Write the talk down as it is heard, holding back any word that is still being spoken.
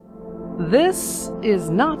This is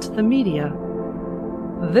not the media.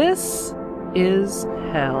 This is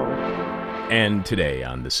hell. And today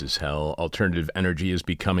on This Is Hell, alternative energy is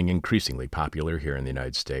becoming increasingly popular here in the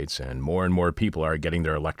United States, and more people are getting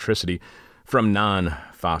their electricity from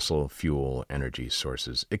non-fossil fuel energy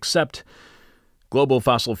sources, except global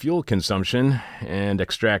fossil fuel consumption and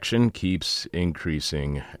extraction keeps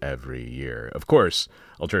increasing every year. Of course,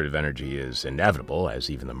 alternative energy is inevitable, as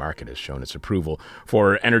even the market has shown its approval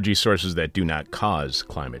for energy sources that do not cause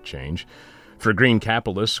climate change. For green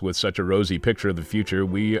capitalists with such a rosy picture of the future,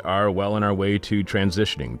 we are well on our way to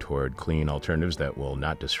transitioning toward clean alternatives that will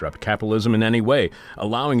not disrupt capitalism in any way,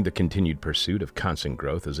 allowing the continued pursuit of constant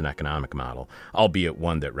growth as an economic model, albeit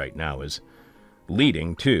one that right now is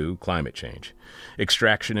leading to climate change.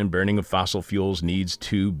 Extraction and burning of fossil fuels needs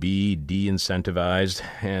to be de-incentivized,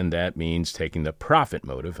 and that means taking the profit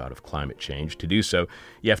motive out of climate change. To do so,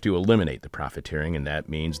 you have to eliminate the profiteering, and that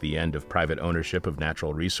means the end of private ownership of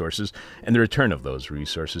natural resources and the return of those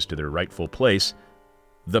resources to their rightful place,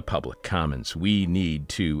 the public commons. We need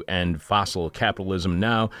to end fossil capitalism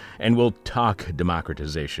now, and we'll talk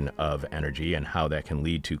democratization of energy and how that can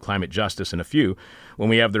lead to climate justice in a few when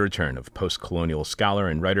we have the return of post-colonial scholar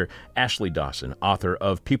and writer Ashley Dawson, author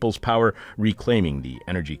of People's Power: Reclaiming the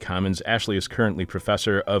Energy Commons. Ashley is currently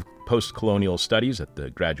professor of post-colonial studies at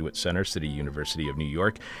the Graduate Center, City University of New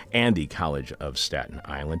York, and the College of Staten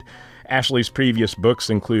Island. Ashley's previous books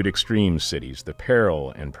include Extreme Cities: The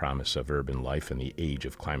Peril and Promise of Urban Life in the Age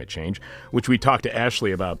of Climate Change, which we talked to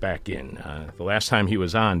Ashley about back in the last time he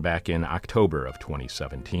was on, back in October of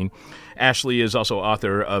 2017. Ashley is also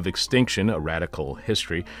author of Extinction: A Radical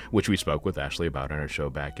History, which we spoke with Ashley about on our show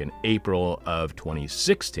back in April of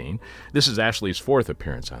 2016. This is Ashley's fourth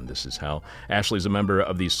appearance on This Is Hell. Ashley's a member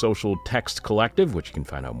of the Social Text Collective, which you can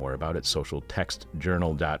find out more about at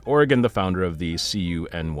socialtextjournal.org, and the founder of the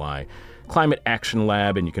CUNY Climate Action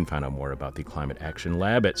Lab, and you can find out more about the Climate Action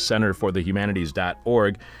Lab at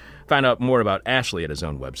centerforthehumanities.org. Find out more about Ashley at his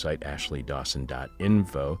own website,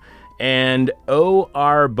 ashleydawson.info. And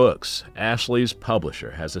OR Books, Ashley's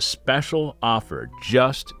publisher, has a special offer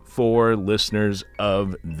just for listeners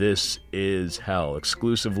of This Is Hell,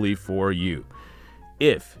 exclusively for you.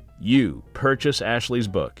 If you purchase Ashley's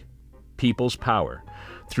book, People's Power,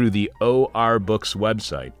 through the OR Books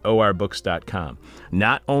website, orbooks.com.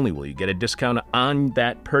 Not only will you get a discount on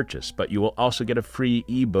that purchase, but you will also get a free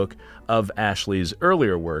ebook of Ashley's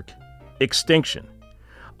earlier work, Extinction.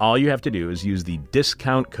 All you have to do is use the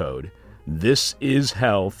discount code This Is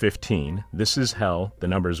Hell 15. This is Hell, the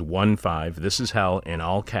number's 15. This is Hell in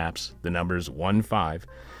all caps, the number's 15.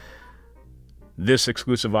 This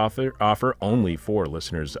exclusive offer only for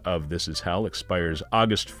listeners of This Is Hell expires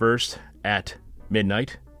August 1st at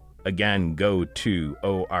midnight. Again, go to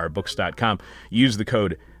orbooks.com. Use the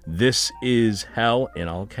code This Is Hell in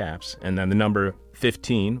all caps, and then the number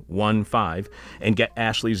 15, and get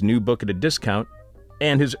Ashley's new book at a discount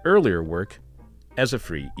and his earlier work as a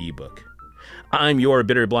free ebook. I'm your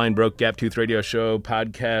bitter, blind, broke, gap-toothed radio show,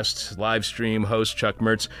 podcast, live stream host, Chuck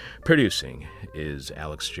Mertz. Producing is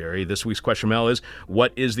Alex Jerry. This week's question from Hell is,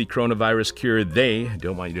 what is the coronavirus cure they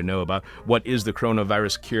don't want you to know about? What is the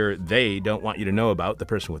coronavirus cure they don't want you to know about? The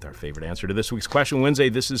person with our favorite answer to this week's question wins a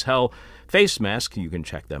This Is Hell face mask. You can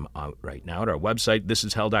check them out right now at our website,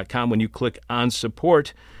 thisishell.com, when you click on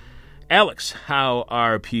support. Alex, how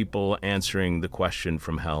are people answering the question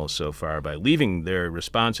from Hell so far? By leaving their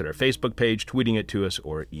response at our Facebook page, tweeting it to us,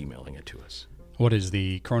 or emailing it to us. What is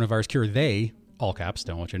the coronavirus cure they, all caps,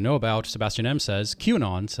 don't want you to know about? Sebastian M says,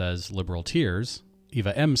 QAnon says liberal tears.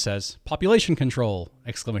 Eva M says, population control,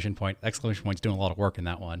 exclamation point. Exclamation point's doing a lot of work in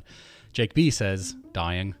that one. Jake B says,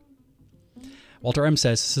 dying. Walter M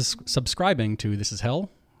says, subscribing to This Is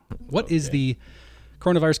Hell. What is the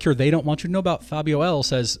coronavirus cure they don't want you to know about? Fabio L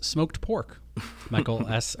says smoked pork. Michael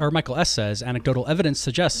S says anecdotal evidence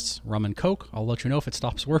suggests rum and coke. I'll let you know if it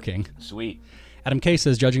stops working. Sweet. Adam K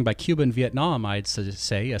says, judging by Cuba and Vietnam, I'd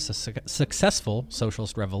say a successful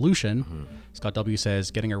socialist revolution. Mm-hmm. Scott W says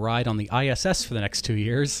getting a ride on the ISS for the next 2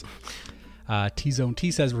 years. T-Zone T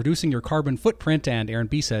says reducing your carbon footprint. And Aaron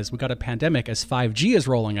B says we got a pandemic as 5G is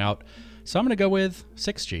rolling out. So I'm going to go with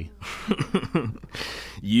 6G.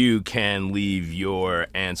 You can leave your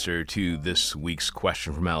answer to this week's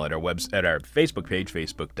question from Hell at our Facebook page,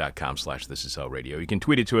 facebook.com/thisishellradio. You can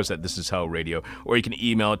tweet it to us at thisishellradio, or you can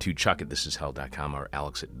email it to chuck@thisishell.com or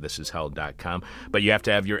alex@thisishell.com. But you have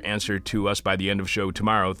to have your answer to us by the end of show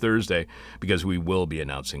tomorrow, Thursday, because we will be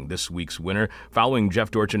announcing this week's winner following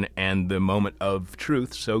Jeff Dorchin and the Moment of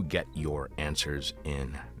Truth. So get your answers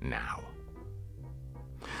in now.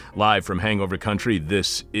 Live from Hangover Country,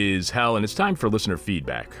 this is Hell, and it's time for listener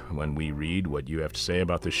feedback, when we read what you have to say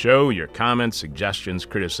about the show, your comments, suggestions,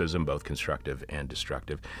 criticism, both constructive and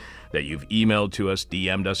destructive, that you've emailed to us,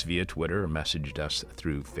 DM'd us via Twitter, or messaged us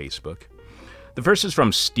through Facebook. The first is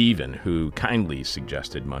from Stephen, who kindly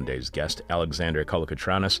suggested Monday's guest, Alexander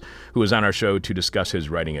Kolakatranis, who was on our show to discuss his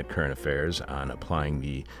writing at Current Affairs on applying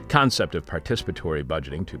the concept of participatory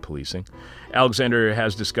budgeting to policing. Alexander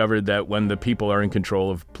has discovered that when the people are in control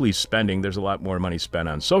of police spending, there's a lot more money spent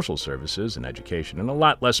on social services and education, and a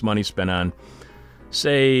lot less money spent on,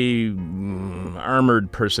 say, armored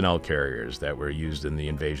personnel carriers that were used in the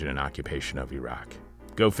invasion and occupation of Iraq.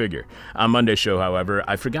 Go figure. On Monday's show, however,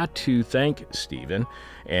 I forgot to thank Stephen,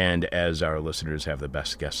 and as our listeners have the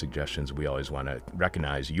best guest suggestions, we always want to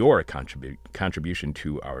recognize your contribution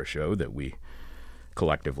to our show that we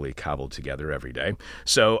collectively cobble together every day.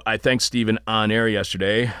 So I thanked Stephen on air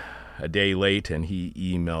yesterday, a day late, and he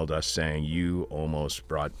emailed us saying, "You almost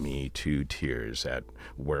brought me to tears at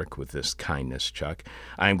work with this kindness, Chuck.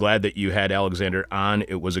 I am glad that you had Alexander on.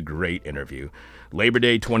 It was a great interview. Labor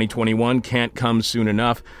Day 2021 can't come soon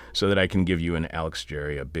enough so that I can give you and Alex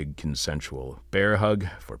Jerry a big consensual bear hug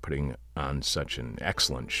for putting on such an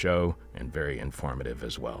excellent show and very informative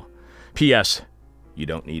as well. P.S. You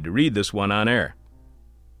don't need to read this one on air."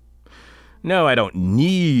 No, I don't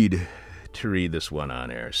need to read this one on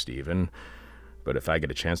air, Stephen. But if I get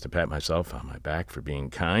a chance to pat myself on my back for being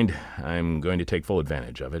kind, I'm going to take full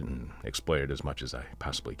advantage of it and exploit it as much as I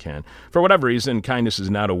possibly can. For whatever reason, kindness is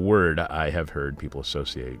not a word I have heard people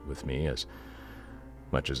associate with me as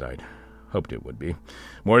much as I'd hoped it would be.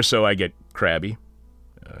 More so, I get crabby,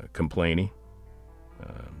 complainy,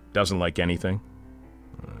 doesn't like anything,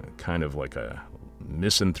 kind of like a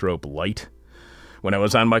misanthrope light. When I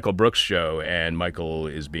was on Michael Brooks' show, and Michael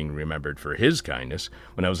is being remembered for his kindness,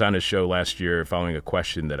 when I was on his show last year following a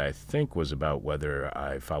question that I think was about whether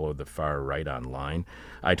I followed the far right online,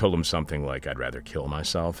 I told him something like I'd rather kill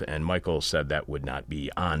myself, and Michael said that would not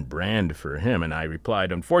be on brand for him, and I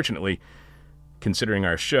replied, unfortunately, considering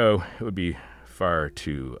our show, it would be far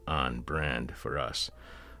too on brand for us.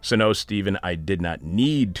 So no, Stephen, I did not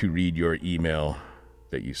need to read your email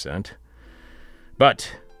that you sent,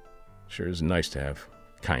 but sure is nice to have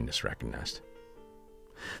kindness recognized.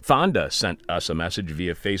 Fonda sent us a message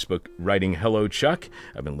via Facebook writing, "Hello, Chuck.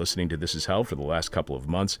 I've been listening to This Is Hell for the last couple of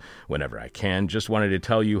months whenever I can. Just wanted to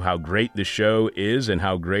tell you how great the show is and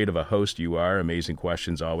how great of a host you are. Amazing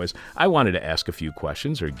questions always. I wanted to ask a few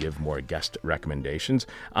questions or give more guest recommendations.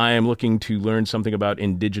 I am looking to learn something about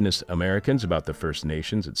Indigenous Americans, about the First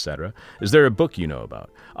Nations, etc. Is there a book you know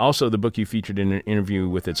about? Also, the book you featured in an interview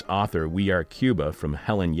with its author, We Are Cuba, from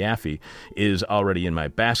Helen Yaffe, is already in my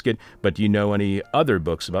basket, but do you know any other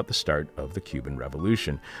books about the start of the Cuban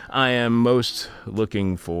Revolution? I am most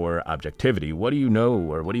looking for objectivity. What do you know,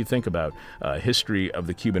 or what do you think about History of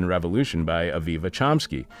the Cuban Revolution by Aviva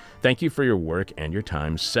Chomsky? Thank you for your work and your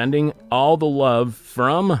time. Sending all the love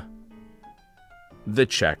from the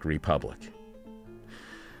Czech Republic."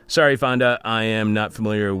 Sorry, Fonda, I am not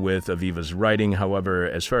familiar with Aviva's writing. However,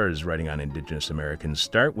 as far as writing on Indigenous Americans,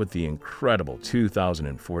 start with the incredible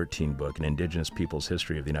 2014 book, An Indigenous People's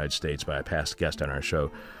History of the United States, by a past guest on our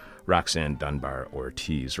show, Roxanne Dunbar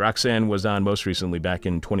Ortiz. Roxanne was on most recently back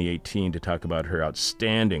in 2018 to talk about her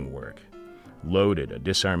outstanding work, Loaded, A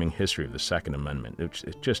Disarming History of the Second Amendment. It's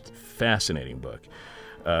just a fascinating book,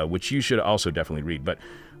 which you should also definitely read. But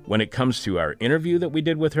when it comes to our interview that we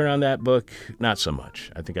did with her on that book, not so much.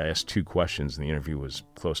 I think I asked 2 questions, and the interview was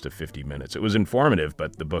close to 50 minutes. It was informative,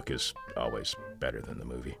 but the book is always better than the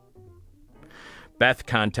movie. Beth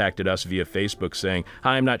contacted us via Facebook saying,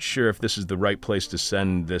 "Hi, I'm not sure if this is the right place to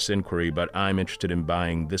send this inquiry, but I'm interested in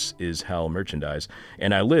buying This Is Hell merchandise,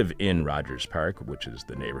 and I live in Rogers Park," which is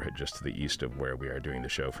the neighborhood just to the east of where we are doing the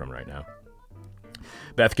show from right now.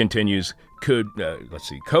 Beth continues,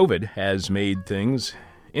 COVID has made things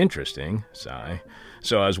interesting, sigh.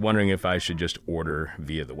 So I was wondering if I should just order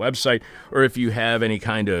via the website, or if you have any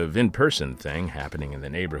kind of in-person thing happening in the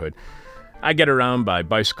neighborhood. I get around by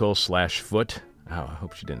bicycle/foot. Oh, I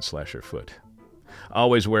hope she didn't slash her foot.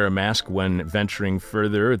 Always wear a mask when venturing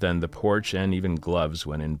further than the porch, and even gloves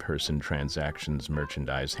when in-person transactions,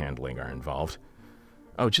 merchandise handling are involved.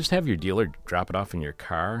 Oh, just have your dealer drop it off in your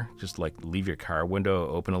car. Just leave your car window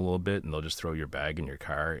open a little bit, and they'll just throw your bag in your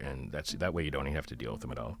car, and that way you don't even have to deal with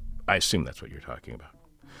them at all. I assume that's what you're talking about.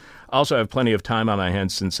 Also, I have plenty of time on my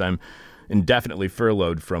hands since I'm indefinitely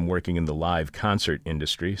furloughed from working in the live concert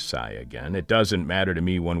industry. Sigh again. It doesn't matter to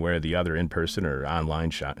me one way or the other, in person or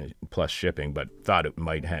online plus shipping, but thought it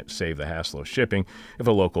might save the hassle of shipping if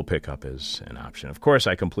a local pickup is an option. Of course,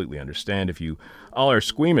 I completely understand if you all are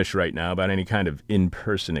squeamish right now about any kind of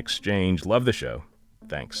in-person exchange. Love the show.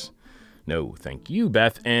 Thanks. No, thank you,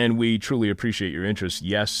 Beth, and we truly appreciate your interest.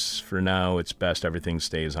 Yes, for now, it's best everything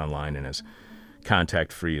stays online and as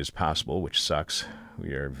contact-free as possible, which sucks.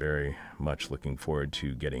 We are very much looking forward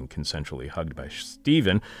to getting consensually hugged by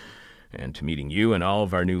Stephen and to meeting you and all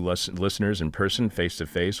of our new listeners in person,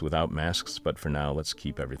 face-to-face, without masks, but for now, let's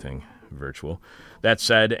keep everything virtual. That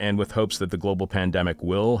said, and with hopes that the global pandemic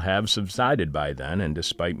will have subsided by then, and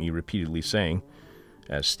despite me repeatedly saying,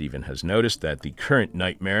 as Stephen has noticed, that the current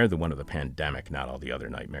nightmare, the one of the pandemic, not all the other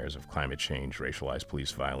nightmares of climate change, racialized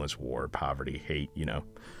police violence, war, poverty, hate,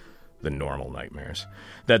 the normal nightmares,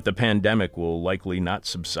 that the pandemic will likely not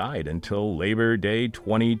subside until Labor Day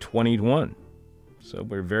 2021. So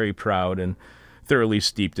we're very proud and thoroughly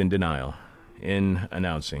steeped in denial in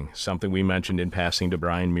announcing something we mentioned in passing to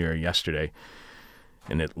Brian Muir yesterday,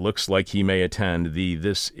 and it looks like he may attend the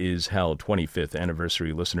This Is Hell 25th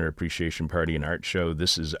Anniversary Listener Appreciation Party and Art Show.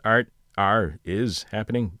 This is is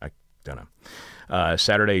happening? I don't know.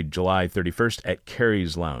 Saturday, July 31st at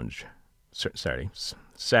Carrie's Lounge.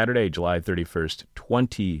 Saturday, July 31st,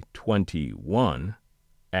 2021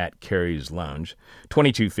 at Carrie's Lounge,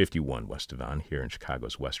 2251 West Devon, here in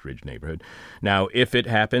Chicago's West Ridge neighborhood. Now, if it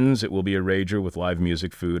happens, it will be a rager with live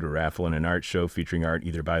music, food, a raffle, and an art show featuring art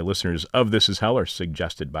either by listeners of This Is Hell or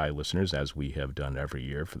suggested by listeners, as we have done every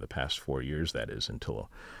year for the past 4 years, that is, until a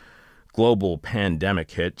global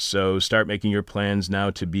pandemic hit. So start making your plans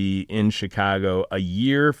now to be in Chicago a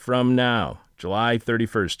year from now. July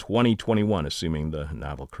 31st, 2021, assuming the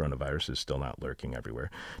novel coronavirus is still not lurking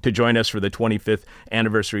everywhere, to join us for the 25th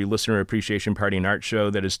Anniversary Listener Appreciation Party and Art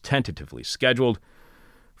Show that is tentatively scheduled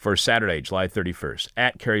for Saturday, July 31st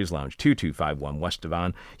at Carrie's Lounge, 2251 West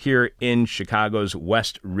Devon, here in Chicago's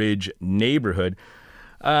West Ridge neighborhood.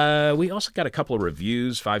 We also got a couple of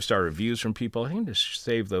reviews, 5-star reviews from people. I think to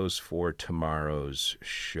save those for tomorrow's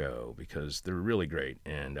show because they're really great,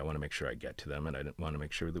 and I want to make sure I get to them, and I want to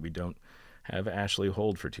make sure that we don't have Ashley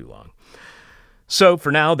hold for too long. So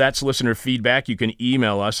for now, that's listener feedback. You can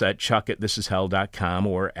email us at chuck@thisishell.com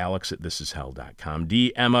or alex@thisishell.com.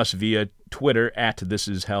 DM us via Twitter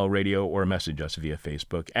 @thisishellradio or message us via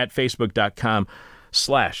Facebook at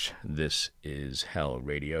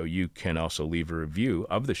facebook.com/thisishellradio. You can also leave a review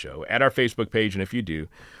of the show at our Facebook page, and if you do,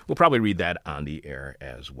 we'll probably read that on the air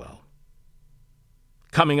as well.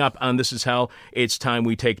 Coming up on This Is Hell, it's time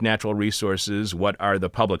we take natural resources, what are the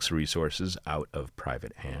public's resources, out of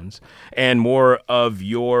private hands, and more of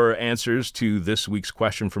your answers to this week's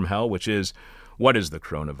question from hell, which is, what is the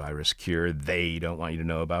coronavirus cure they don't want you to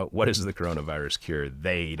know about? What is the coronavirus cure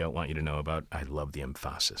they don't want you to know about? I love the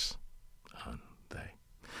emphasis on they.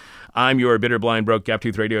 I'm your bitter, blind, broke,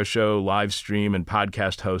 gap-toothed radio show, live stream, and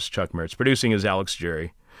podcast host, Chuck Mertz. Producing is Alex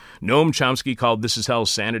Jerry. Noam Chomsky called This Is Hell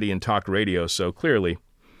sanity and talk radio, so clearly,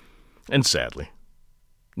 and sadly,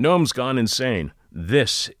 Noam's gone insane.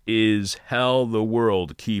 This is hell. The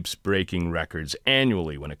world keeps breaking records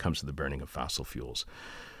annually when it comes to the burning of fossil fuels.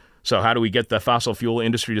 So how do we get the fossil fuel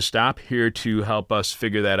industry to stop? Here to help us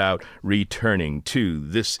figure that out, returning to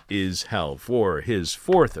This Is Hell for his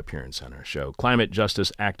 4th appearance on our show, climate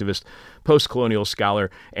justice activist, post-colonial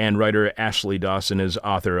scholar, and writer Ashley Dawson is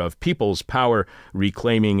author of People's Power,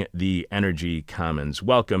 Reclaiming the Energy Commons.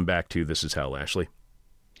 Welcome back to This Is Hell, Ashley.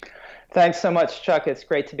 Thanks so much, Chuck. It's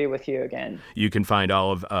great to be with you again. You can find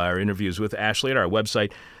all of our interviews with Ashley at our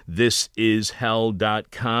website,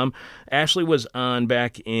 thisishell.com. Ashley was on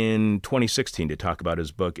back in 2016 to talk about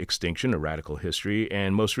his book, Extinction, A Radical History,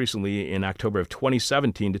 and most recently in October of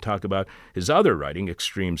 2017 to talk about his other writing,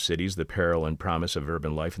 Extreme Cities, The Peril and Promise of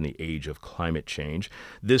Urban Life in the Age of Climate Change.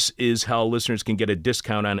 This Is Hell listeners can get a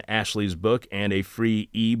discount on Ashley's book and a free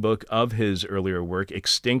ebook of his earlier work,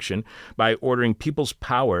 Extinction, by ordering People's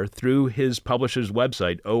Power through his publisher's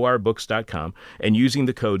website, orbooks.com, and using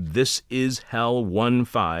the code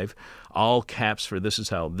ThisIsHell15, all caps for This Is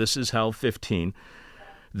Hell. This Is Hell 15.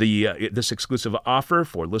 This exclusive offer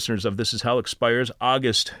for listeners of This Is Hell expires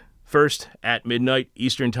August 1st at midnight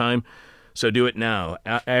Eastern Time. So do it now.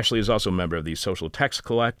 Ashley is also a member of the Social Text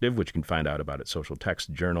Collective, which you can find out about at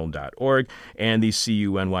socialtextjournal.org, and the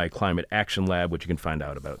CUNY Climate Action Lab, which you can find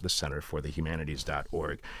out about at the Center for the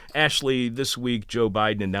Humanities.org. Ashley, this week Joe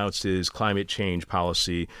Biden announced his climate change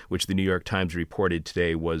policy, which the New York Times reported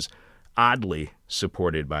today was oddly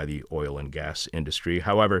supported by the oil and gas industry.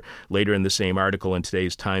 However, later in the same article in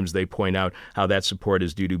today's Times, they point out how that support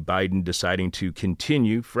is due to Biden deciding to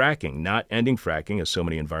continue fracking, not ending fracking, as so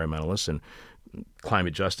many environmentalists and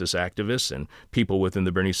climate justice activists and people within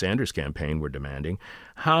the Bernie Sanders campaign were demanding.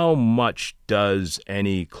 How much does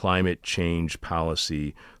any climate change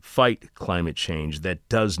policy fight climate change that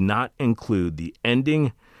does not include the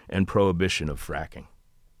ending and prohibition of fracking?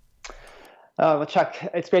 Well, Chuck,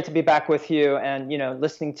 it's great to be back with you, and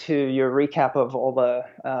listening to your recap of all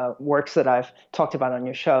the works that I've talked about on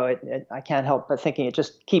your show. I can't help but thinking it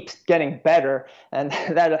just keeps getting better, and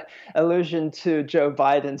that allusion to Joe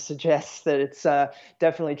Biden suggests that it's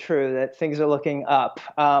definitely true that things are looking up.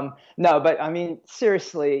 No, but I mean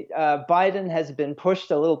seriously, Biden has been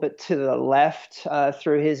pushed a little bit to the left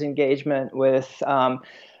through his engagement with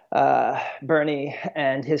Bernie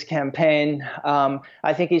and his campaign.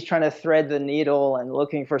 I think he's trying to thread the needle and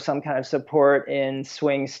looking for some kind of support in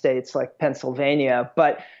swing states like Pennsylvania.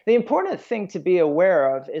 But the important thing to be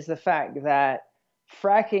aware of is the fact that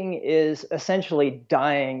fracking is essentially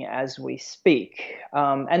dying as we speak.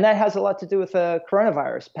 And that has a lot to do with the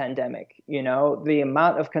coronavirus pandemic. The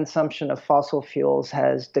amount of consumption of fossil fuels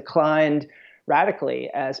has declined radically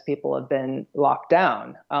as people have been locked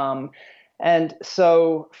down. And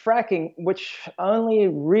so fracking, which only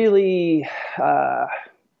really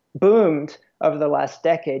boomed over the last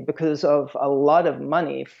decade because of a lot of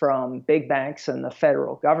money from big banks and the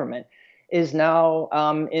federal government, is now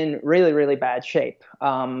in really, really bad shape.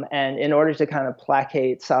 And in order to kind of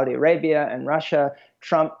placate Saudi Arabia and Russia,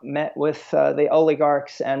 Trump met with the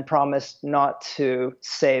oligarchs and promised not to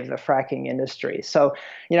save the fracking industry. So,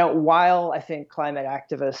 while I think climate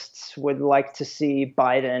activists would like to see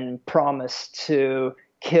Biden promise to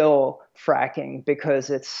kill fracking because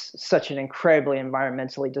it's such an incredibly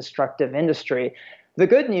environmentally destructive industry, the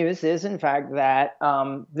good news is, in fact, that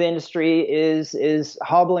the industry is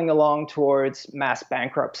hobbling along towards mass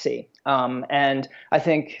bankruptcy. And I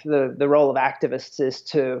think the role of activists is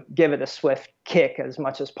to give it a swift kick as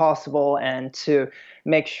much as possible and to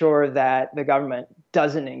make sure that the government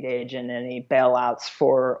doesn't engage in any bailouts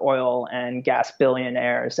for oil and gas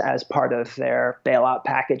billionaires as part of their bailout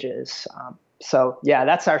packages. So, yeah,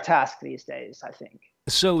 that's our task these days, I think.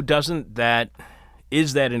 So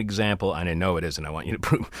is that an example, and I know it isn't, I want you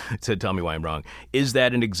to tell me why I'm wrong, is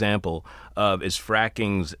that an example of, is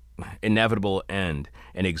fracking's inevitable end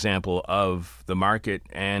an example of the market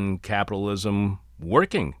and capitalism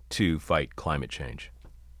working to fight climate change?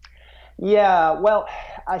 Yeah, well,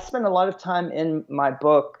 I spend a lot of time in my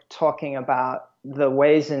book talking about the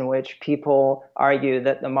ways in which people argue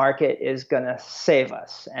that the market is going to save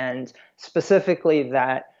us, and specifically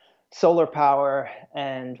that solar power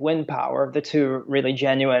and wind power, the two really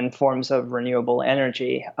genuine forms of renewable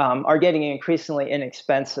energy, are getting increasingly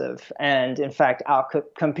inexpensive and, in fact,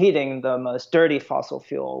 out-competing the most dirty fossil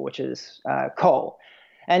fuel, which is coal.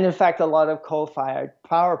 And, in fact, a lot of coal-fired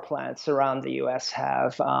power plants around the U.S.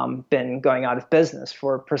 have been going out of business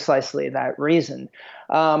for precisely that reason.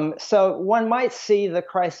 So one might see the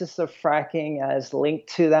crisis of fracking as linked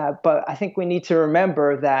to that, but I think we need to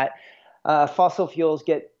remember that fossil fuels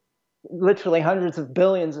get literally hundreds of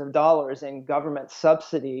billions of dollars in government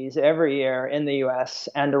subsidies every year in the U.S.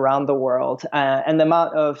 and around the world. And the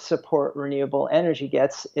amount of support renewable energy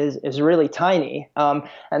gets is really tiny.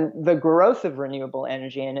 And the growth of renewable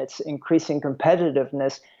energy and its increasing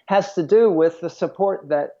competitiveness has to do with the support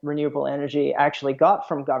that renewable energy actually got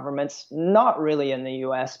from governments, not really in the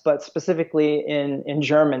U.S., but specifically in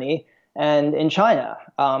Germany and in China,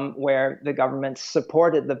 where the government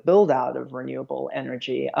supported the build out of renewable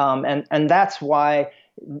energy. And that's why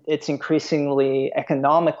it's increasingly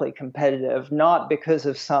economically competitive, not because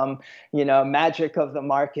of some, magic of the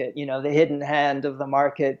market, the hidden hand of the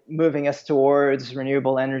market moving us towards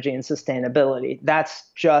renewable energy and sustainability. That's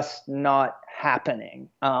just not happening.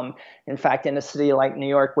 In fact, in a city like New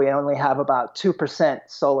York, we only have about 2%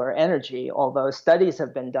 solar energy, although studies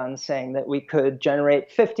have been done saying that we could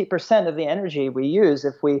generate 50% of the energy we use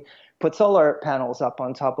if we put solar panels up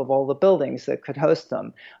on top of all the buildings that could host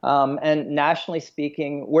them. And nationally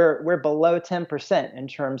speaking, we're below 10% in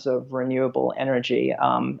terms of renewable energy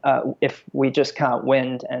if we just count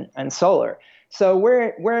wind and solar. So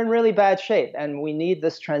we're in really bad shape, and we need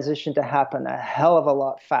this transition to happen a hell of a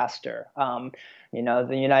lot faster.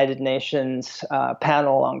 The United Nations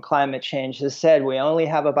panel on climate change has said we only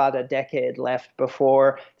have about a decade left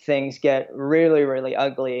before things get really, really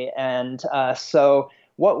ugly. And so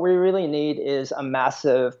what we really need is a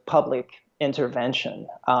massive public intervention.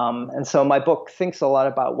 And so my book thinks a lot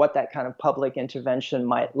about what that kind of public intervention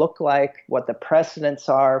might look like, what the precedents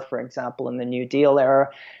are, for example, in the New Deal era,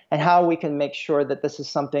 and how we can make sure that this is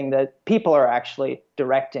something that people are actually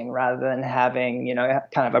directing rather than having,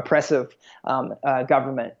 kind of oppressive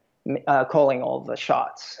government calling all the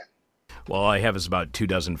shots. Well, all I have is about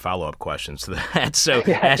 24 follow-up questions to that. So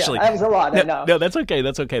Ashley, that was a lot. I know. No, that's okay.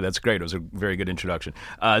 That's okay. That's great. It was a very good introduction.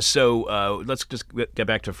 So let's just get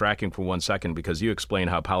back to fracking for 1 second, because you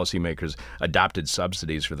explained how policymakers adopted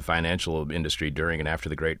subsidies for the financial industry during and after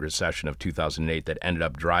the Great Recession of 2008 that ended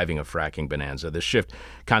up driving a fracking bonanza. This shift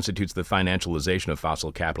constitutes the financialization of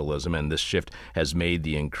fossil capitalism, and this shift has made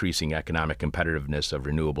the increasing economic competitiveness of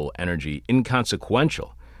renewable energy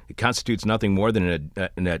inconsequential. It constitutes nothing more than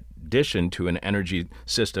an addition to an energy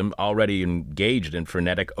system already engaged in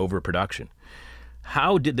frenetic overproduction.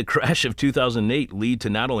 How did the crash of 2008 lead to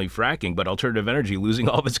not only fracking, but alternative energy losing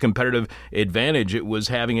all of its competitive advantage it was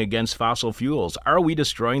having against fossil fuels? Are we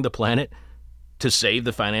destroying the planet to save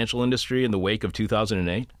the financial industry in the wake of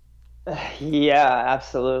 2008? Yeah,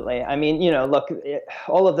 absolutely. I mean, look,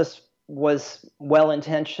 all of this was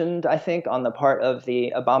well-intentioned, I think, on the part of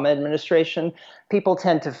the Obama administration. People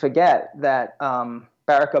tend to forget that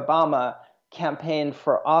Barack Obama campaigned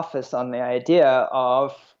for office on the idea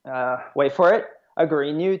of, wait for it, a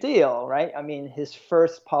Green New Deal, right? I mean, his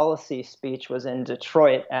first policy speech was in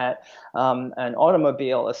Detroit at an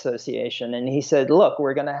automobile association. And he said, look,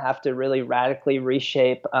 we're going to have to really radically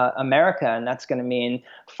reshape America. And that's going to mean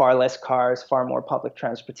far less cars, far more public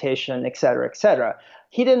transportation, et cetera, et cetera.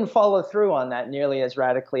 He didn't follow through on that nearly as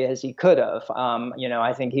radically as he could have.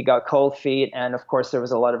 I think he got cold feet, and of course there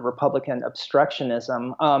was a lot of Republican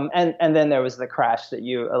obstructionism, and then there was the crash that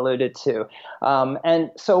you alluded to.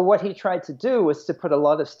 And so what he tried to do was to put a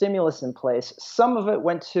lot of stimulus in place. Some of it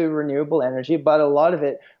went to renewable energy, but a lot of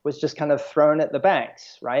it was just kind of thrown at the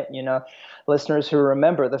banks, right? Listeners who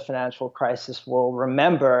remember the financial crisis will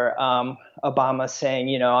remember Obama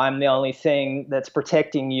saying, I'm the only thing that's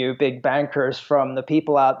protecting you, big bankers, from the people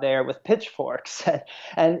out there with pitchforks.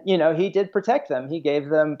 And he did protect them. He gave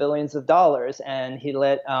them billions of dollars, and he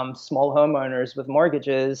let small homeowners with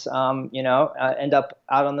mortgages, end up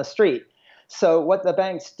out on the street. So what the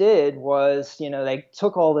banks did was, they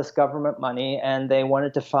took all this government money and they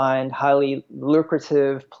wanted to find highly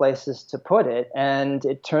lucrative places to put it. And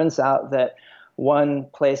it turns out that one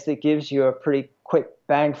place that gives you a pretty quick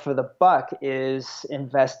bang for the buck is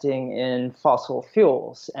investing in fossil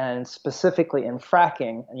fuels, and specifically in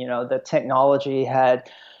fracking. The technology had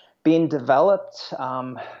been developed.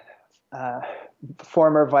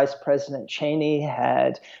 Former Vice President Cheney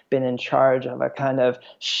had been in charge of a kind of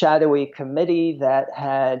shadowy committee that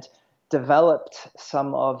had developed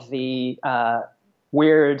some of the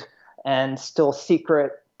weird and still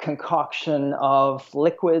secret concoction of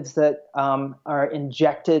liquids that are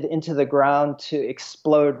injected into the ground to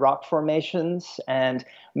explode rock formations and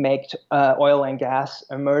make oil and gas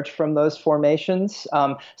emerge from those formations.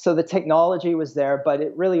 So the technology was there, but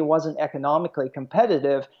it really wasn't economically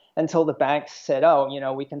competitive until the banks said,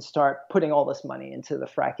 we can start putting all this money into the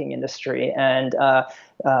fracking industry, and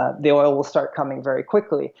the oil will start coming very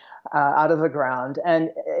quickly out of the ground.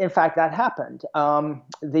 And in fact, that happened.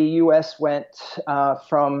 The U.S. went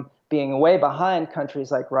from being way behind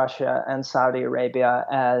countries like Russia and Saudi Arabia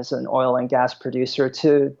as an oil and gas producer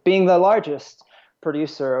to being the largest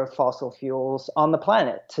producer of fossil fuels on the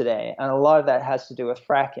planet today. And a lot of that has to do with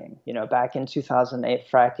fracking. Back in 2008,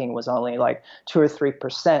 fracking was only like 2 or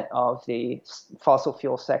 3% of the fossil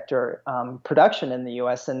fuel sector production in the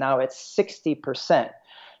US, and now it's 60%.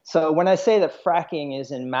 So when I say that fracking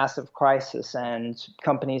is in massive crisis and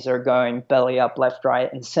companies are going belly up left,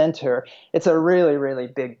 right, and center, it's a really, really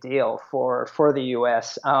big deal for the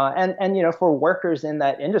US and for workers in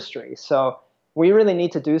that industry. So we really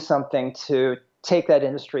need to do something to take that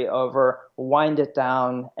industry over, wind it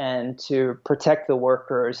down, and to protect the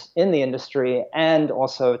workers in the industry, and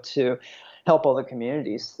also to help all the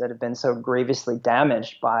communities that have been so grievously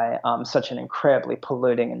damaged by such an incredibly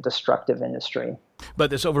polluting and destructive industry. But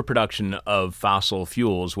this overproduction of fossil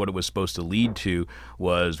fuels, what it was supposed to lead to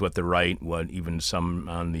was what the right, what even some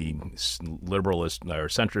on the liberalist or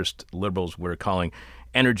centrist liberals were calling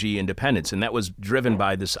energy independence. And that was driven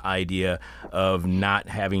by this idea of not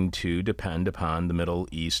having to depend upon the Middle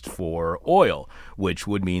East for oil, which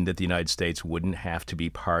would mean that the United States wouldn't have to be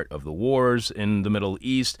part of the wars in the Middle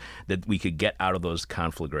East, that we could get out of those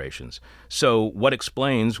conflagrations. So what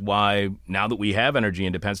explains why, now that we have energy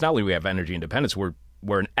independence, not only do we have energy independence,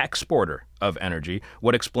 we're an exporter of energy.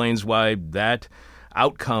 What explains why that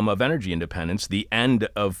outcome of energy independence, the end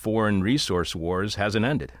of foreign resource wars, hasn't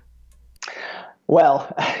ended?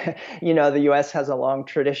 Well, the U.S. has a long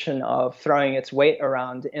tradition of throwing its weight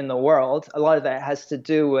around in the world. A lot of that has to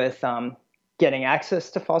do with getting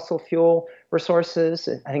access to fossil fuel resources.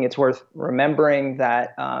 I think it's worth remembering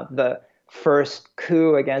that the first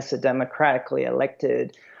coup against a democratically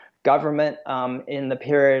elected government in the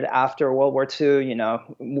period after World War II.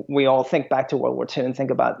 We all think back to World War II and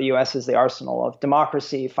think about the U.S. as the arsenal of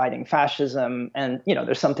democracy, fighting fascism, and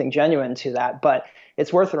there's something genuine to that. But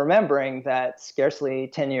it's worth remembering that scarcely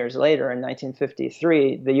 10 years later, in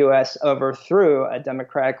 1953, the U.S. overthrew a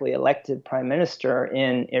democratically elected prime minister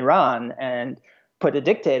in Iran and put a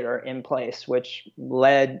dictator in place, which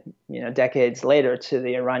led, decades later to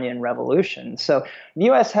the Iranian Revolution. So the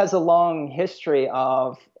U.S. has a long history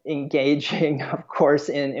of engaging, of course,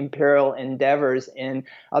 in imperial endeavors in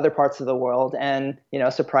other parts of the world. And,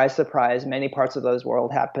 surprise, surprise, many parts of those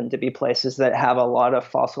world happen to be places that have a lot of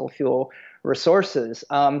fossil fuel resources.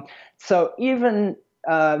 So even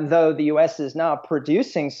though the U.S. is now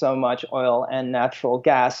producing so much oil and natural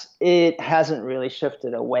gas, it hasn't really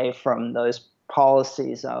shifted away from those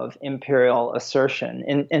policies of imperial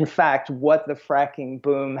assertion. In fact, what the fracking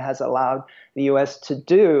boom has allowed the U.S. to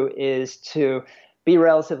do is to be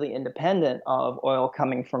relatively independent of oil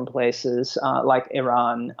coming from places like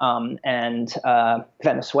Iran and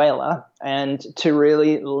Venezuela, and to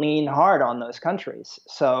really lean hard on those countries.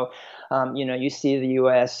 So, you see the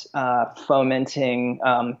U.S. Fomenting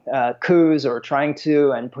coups or trying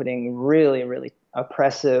to, and putting really, really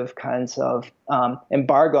oppressive kinds of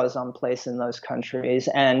embargoes on place in those countries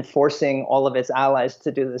and forcing all of its allies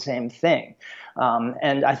to do the same thing.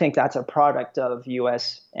 And I think that's a product of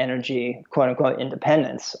U.S. energy, quote unquote,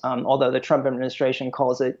 independence, although the Trump administration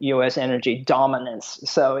calls it U.S. energy dominance.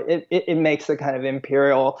 So it makes the kind of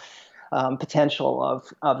imperial potential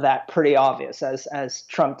of that pretty obvious, as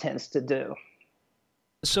Trump tends to do.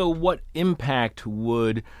 So what impact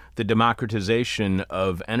would the democratization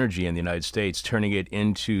of energy in the United States, turning it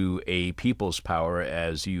into a people's power,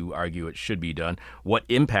 as you argue it should be done, what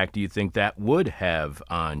impact do you think that would have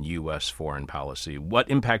on U.S. foreign policy?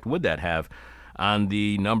 What impact would that have on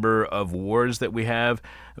the number of wars that we have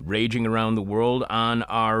raging around the world, on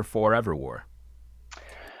our forever war?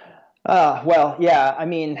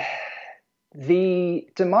 The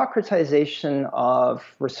democratization of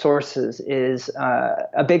resources is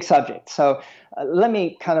a big subject. So let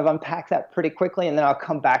me kind of unpack that pretty quickly, and then I'll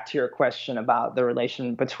come back to your question about the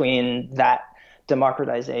relation between that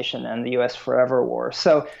democratization and the U.S. forever war.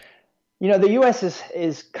 So, the U.S.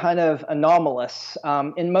 is kind of anomalous.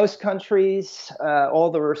 In most countries,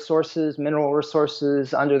 all the resources, mineral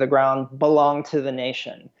resources under the ground, belong to the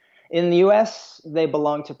nation. In the U.S., they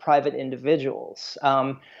belong to private individuals.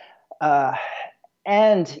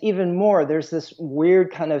 And even more, there's this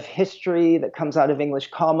weird kind of history that comes out of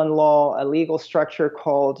English common law, a legal structure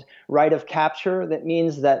called right of capture, that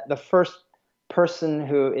means that the first person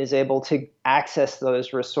who is able to access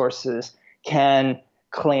those resources can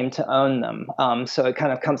claim to own them. So it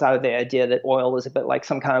kind of comes out of the idea that oil is a bit like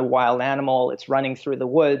some kind of wild animal. It's running through the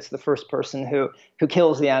woods. The first person who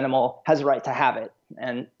kills the animal has a right to have it.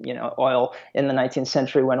 And, oil in the 19th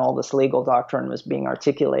century, when all this legal doctrine was being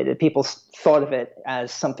articulated, people thought of it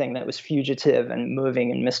as something that was fugitive and moving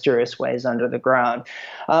in mysterious ways under the ground.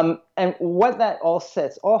 And what that all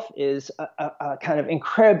sets off is a kind of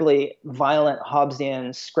incredibly violent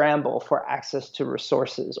Hobbesian scramble for access to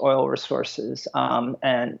resources, oil resources,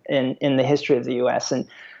 and in the history of the U.S. And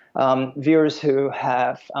viewers who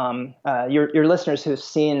have, your listeners who've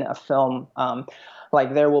seen a film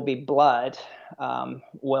like There Will Be Blood,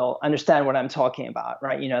 will understand what I'm talking about,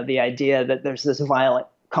 right? The idea that there's this violent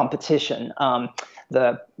competition.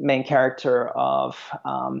 The main character of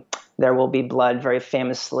There Will Be Blood very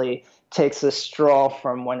famously takes a straw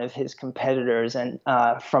from one of his competitors and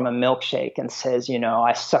from a milkshake and says,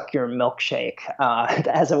 I suck your milkshake,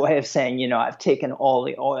 as a way of saying, I've taken all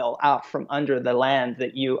the oil out from under the land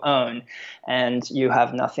that you own, and you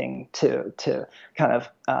have nothing to kind of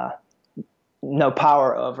no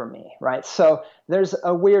power over me, right? So there's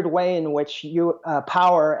a weird way in which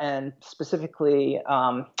power, and specifically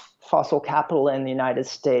fossil capital in the United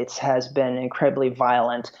States, has been incredibly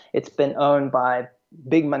violent. It's been owned by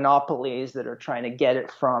big monopolies that are trying to get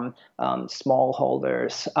it from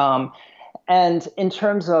smallholders. And in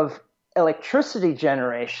terms of electricity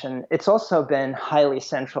generation, it's also been highly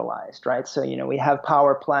centralized, right? So, we have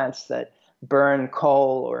power plants that burn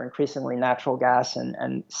coal or increasingly natural gas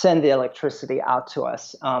and send the electricity out to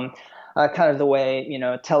us, kind of the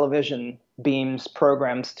way, television beams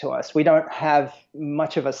programs to us. We don't have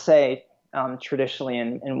much of a say traditionally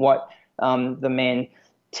in what the main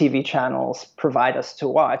TV channels provide us to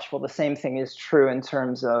watch. Well, the same thing is true in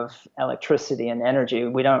terms of electricity and energy.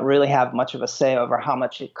 We don't really have much of a say over how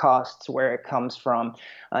much it costs, where it comes from,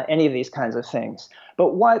 any of these kinds of things.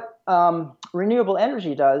 But what renewable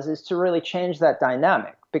energy does is to really change that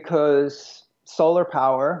dynamic, because solar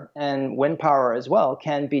power and wind power as well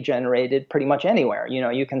can be generated pretty much anywhere.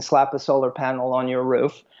 You can slap a solar panel on your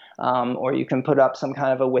roof, or you can put up some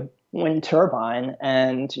kind of a wind turbine,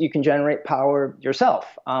 and you can generate power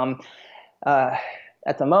yourself.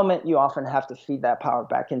 At the moment, you often have to feed that power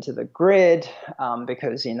back into the grid,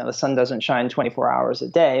 because the sun doesn't shine 24 hours a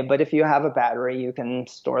day. But if you have a battery, you can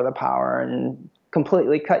store the power and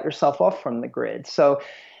completely cut yourself off from the grid. So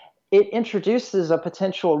it introduces a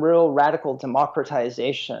potential real radical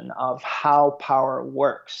democratization of how power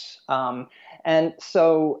works. And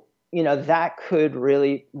so that could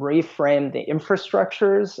really reframe the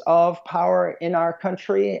infrastructures of power in our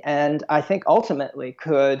country, and I think ultimately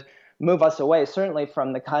could move us away, certainly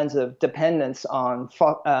from the kinds of dependence on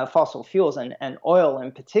fossil fuels and oil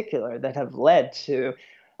in particular that have led to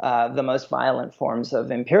the most violent forms of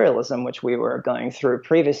imperialism, which we were going through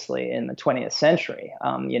previously in the 20th century.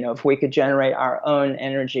 If we could generate our own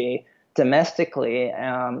energy domestically,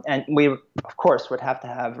 and we, of course, would have to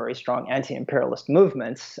have very strong anti-imperialist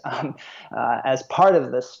movements as part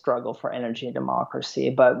of this struggle for energy and democracy.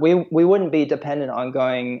 But we wouldn't be dependent on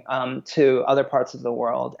going to other parts of the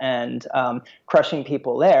world and crushing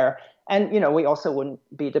people there. And, we also wouldn't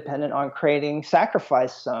be dependent on creating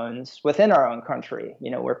sacrifice zones within our own country,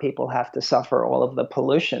 where people have to suffer all of the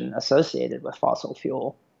pollution associated with fossil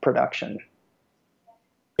fuel production.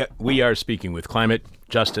 We are speaking with climate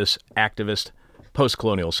justice activist,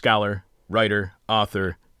 post-colonial scholar, writer,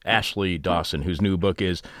 author, Ashley Dawson, whose new book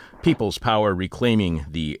is People's Power: Reclaiming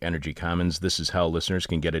the Energy Commons. This Is Hell listeners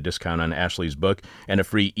can get a discount on Ashley's book and a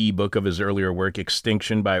free ebook of his earlier work,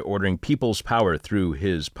 Extinction, by ordering People's Power through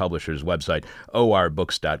his publisher's website,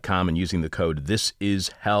 orbooks.com, and using the code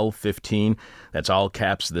ThisIsHell15. That's all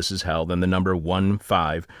caps, This Is Hell, then the number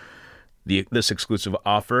 15. This exclusive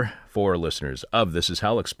offer for listeners of This Is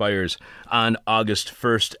Hell expires on August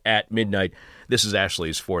 1st at midnight. This is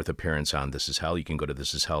Ashley's fourth appearance on This Is Hell. You can go to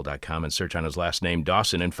thisishell.com and search on his last name,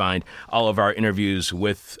 Dawson, and find all of our interviews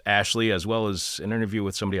with Ashley, as well as an interview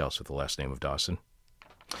with somebody else with the last name of Dawson.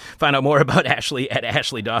 Find out more about Ashley at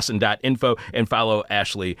ashleydawson.info and follow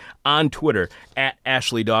Ashley on Twitter at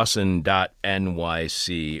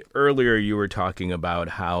ashleydawson.nyc. Earlier, you were talking about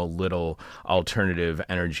how little alternative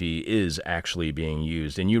energy is actually being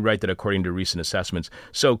used. And you write that according to recent assessments,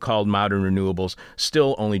 so-called modern renewables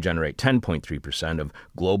still only generate 10.3% of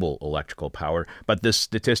global electrical power. But this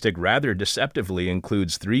statistic rather deceptively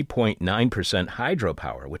includes 3.9%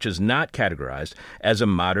 hydropower, which is not categorized as a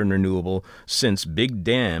modern renewable since big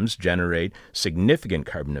dams generate significant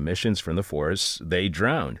carbon emissions from the forests they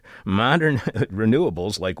drowned. Modern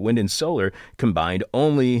renewables like wind and solar combined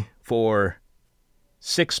only for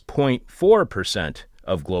 6.4%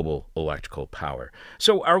 of global electrical power.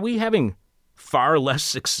 So are we having far less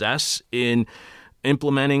success in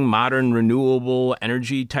implementing modern renewable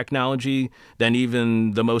energy technology than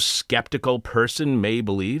even the most skeptical person may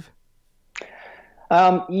believe?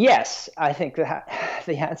 Yes, I think that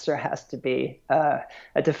the answer has to be a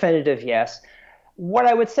definitive yes. What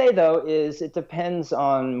I would say, though, is it depends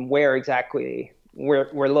on where exactly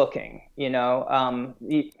we're looking.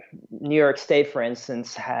 New York State, for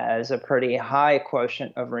instance, has a pretty high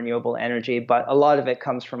quotient of renewable energy, but a lot of it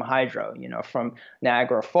comes from hydro, from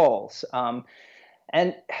Niagara Falls.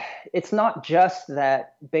 And it's not just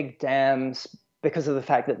that big dams, because of the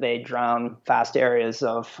fact that they drown vast areas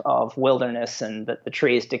of wilderness and that the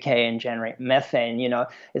trees decay and generate methane,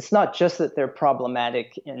 it's not just that they're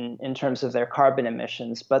problematic in terms of their carbon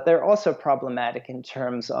emissions, but they're also problematic in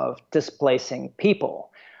terms of displacing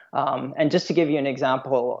people. And just to give you an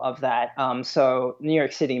example of that, so New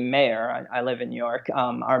York City mayor, I live in New York,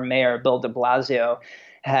 our mayor, Bill de Blasio,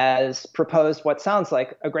 has proposed what sounds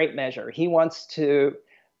like a great measure. He wants to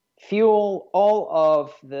fuel all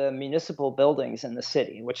of the municipal buildings in the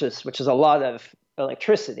city, which is a lot of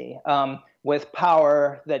electricity, with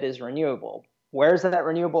power that is renewable. Where's that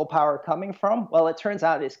renewable power coming from? Well, it turns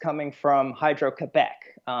out it's coming from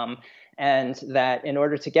Hydro-Quebec, and that in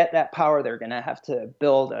order to get that power, they're going to have to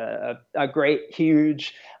build a great,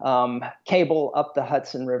 huge cable up the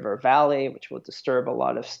Hudson River Valley, which will disturb a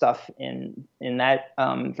lot of stuff in that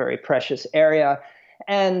very precious area.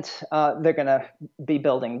 And they're going to be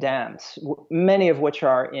building dams, many of which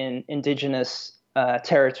are in indigenous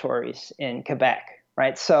territories in Quebec,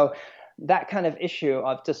 right? So that kind of issue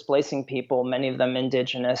of displacing people, many of them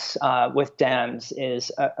indigenous, with dams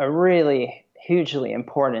is a really hugely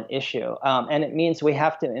important issue. And it means we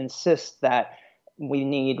have to insist that we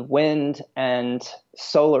need wind and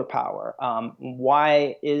solar power.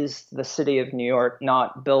 Why is the city of New York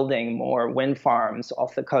not building more wind farms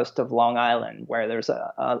off the coast of Long Island where there's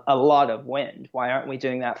a lot of wind? Why aren't we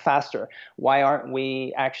doing that faster? Why aren't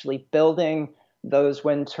we actually building those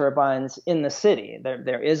wind turbines in the city?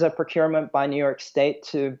 There is a procurement by New York State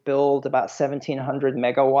to build about 1,700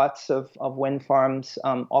 megawatts of wind farms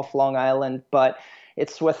off Long Island, but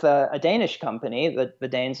it's with a Danish company. The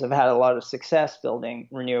Danes have had a lot of success building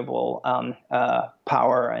renewable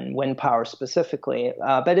power and wind power specifically.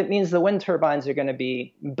 But it means the wind turbines are going to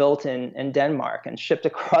be built in Denmark and shipped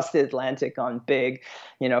across the Atlantic on big,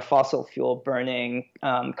 fossil fuel burning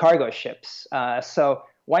cargo ships. So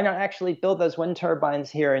why not actually build those wind turbines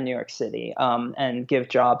here in New York City and give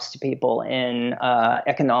jobs to people in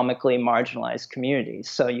economically marginalized communities?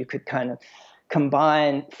 So you could kind of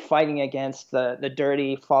combine fighting against the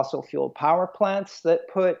dirty fossil fuel power plants that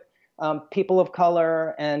put people of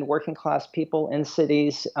color and working class people in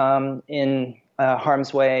cities in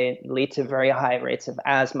harm's way, lead to very high rates of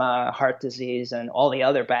asthma, heart disease, and all the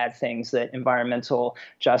other bad things that environmental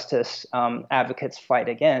justice advocates fight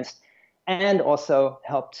against, and also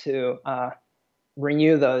help to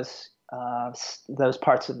renew those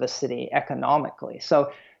parts of the city economically.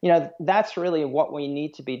 So, that's really what we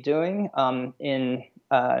need to be doing in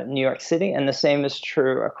New York City, and the same is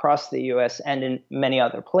true across the U.S. and in many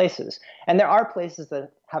other places. And there are places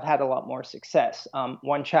that have had a lot more success.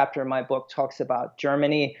 One chapter in my book talks about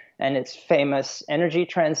Germany and its famous energy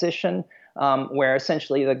transition, where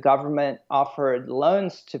essentially the government offered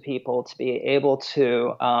loans to people to be able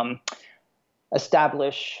to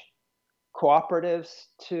establish cooperatives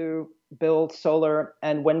to build solar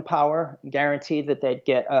and wind power, guaranteed that they'd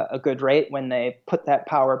get a good rate when they put that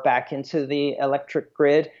power back into the electric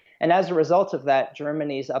grid. And as a result of that,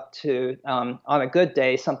 Germany's up to, on a good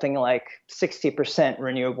day, something like 60%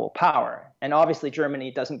 renewable power. And obviously,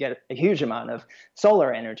 Germany doesn't get a huge amount of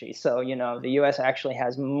solar energy. So, the U.S. actually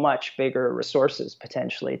has much bigger resources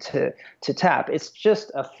potentially to tap. It's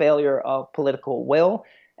just a failure of political will.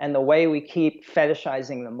 And the way we keep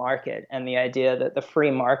fetishizing the market and the idea that the free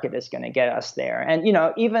market is going to get us there. And,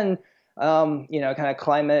 even, kind of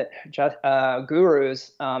climate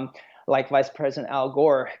gurus like Vice President Al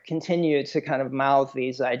Gore continue to kind of mouth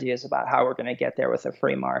these ideas about how we're going to get there with a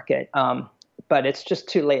free market. But it's just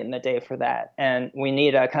too late in the day for that. And we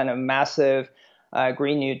need a kind of massive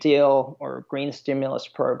Green New Deal or green stimulus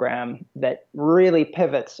program that really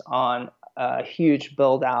pivots on a huge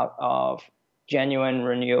build out of genuine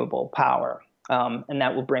renewable power. And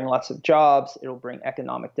that will bring lots of jobs, it'll bring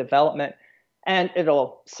economic development, and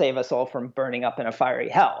it'll save us all from burning up in a fiery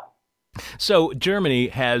hell. So Germany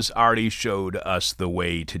has already showed us the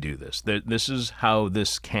way to do this. This is how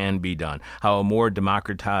this can be done, how a more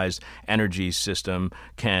democratized energy system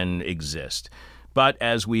can exist. But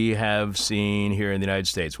as we have seen here in the United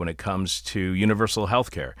States, when it comes to universal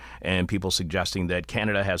health care and people suggesting that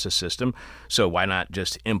Canada has a system, so why not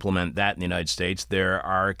just implement that in the United States? There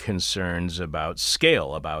are concerns about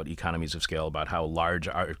scale, about economies of scale, about how large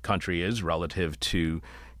our country is relative to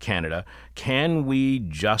Canada. Can we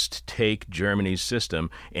just take Germany's system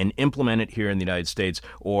and implement it here in the United States,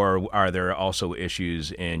 or are there also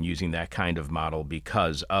issues in using that kind of model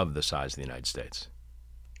because of the size of the United States?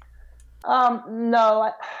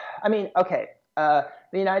 No, okay. The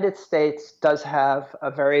United States does have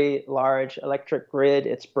a very large electric grid.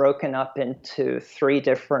 It's broken up into 3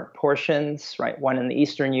 different portions, right? One in the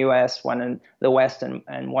eastern U.S., one in the West,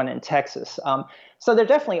 and one in Texas. So there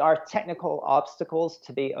definitely are technical obstacles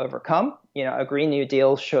to be overcome. A Green New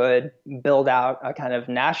Deal should build out a kind of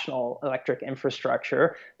national electric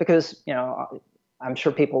infrastructure because, I'm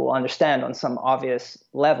sure people will understand on some obvious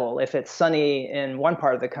level. If it's sunny in one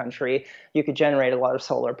part of the country, you could generate a lot of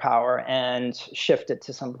solar power and shift it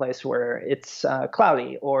to some place where it's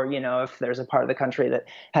cloudy. Or, if there's a part of the country that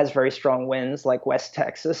has very strong winds like West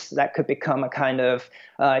Texas, that could become a kind of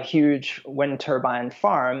huge wind turbine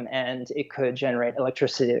farm, and it could generate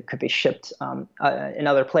electricity that could be shipped in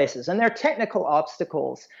other places. And there are technical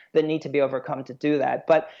obstacles that need to be overcome to do that.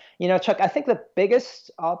 But, Chuck, I think the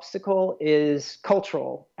biggest obstacle is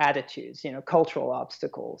cultural attitudes, cultural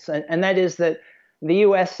obstacles. And that is that the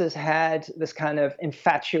U.S. has had this kind of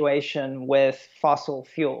infatuation with fossil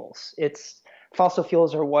fuels. Fossil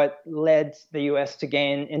fuels are what led the U.S. to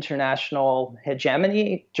gain international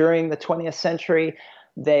hegemony during the 20th century.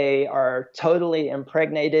 They are totally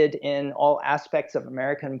impregnated in all aspects of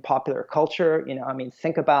American popular culture.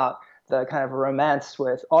 Think about the kind of romance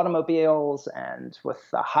with automobiles and with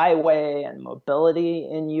the highway and mobility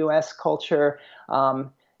in U.S. culture.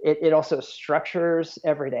 It also structures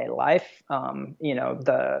everyday life.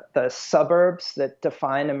 The suburbs that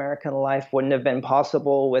define American life wouldn't have been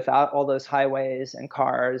possible without all those highways and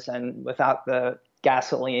cars and without the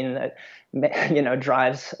gasoline that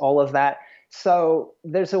drives all of that. So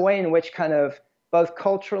there's a way in which kind of both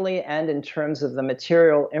culturally and in terms of the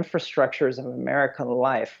material infrastructures of American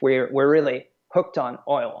life, we're really hooked on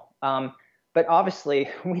oil. But obviously,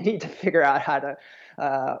 we need to figure out how to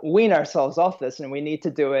wean ourselves off this, and we need to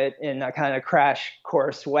do it in a kind of crash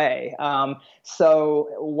course way. So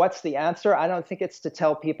what's the answer? I don't think it's to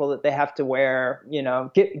tell people that they have to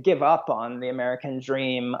give up on the American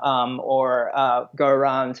dream or go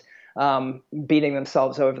around beating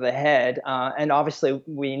themselves over the head. And obviously,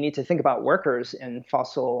 we need to think about workers in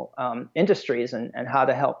fossil industries and how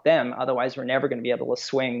to help them. Otherwise, we're never going to be able to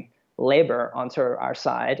swing labor onto our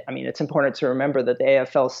side. I mean, it's important to remember that the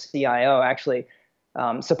AFL-CIO actually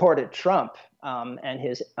supported Trump and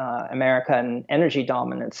his American energy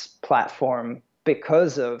dominance platform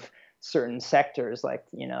because of certain sectors like,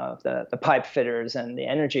 the pipe fitters and the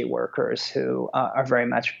energy workers who are very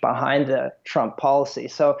much behind the Trump policy.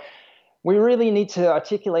 So we really need to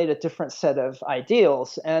articulate a different set of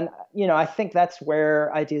ideals. And, I think that's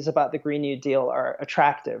where ideas about the Green New Deal are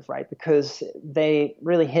attractive, right? Because they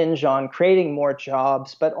really hinge on creating more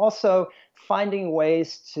jobs, but also finding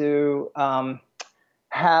ways to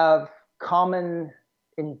have common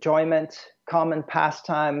enjoyment, common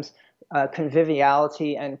pastimes,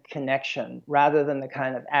 conviviality and connection, rather than the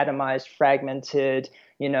kind of atomized, fragmented,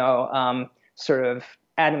 sort of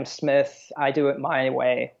Adam Smith, I do it my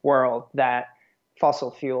way world that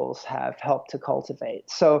fossil fuels have helped to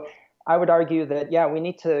cultivate. So I would argue that, we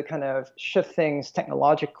need to kind of shift things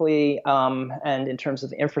technologically and in terms of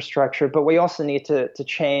the infrastructure, but we also need to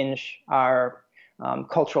change our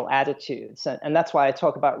cultural attitudes. And that's why I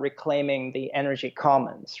talk about reclaiming the energy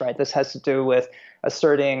commons, right? This has to do with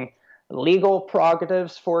asserting legal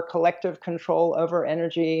prerogatives for collective control over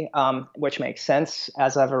energy, which makes sense,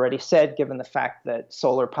 as I've already said, given the fact that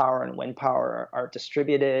solar power and wind power are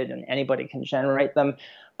distributed and anybody can generate them.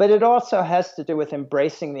 But it also has to do with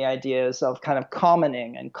embracing the ideas of kind of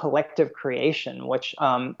commoning and collective creation, which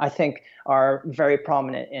I think are very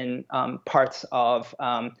prominent in parts of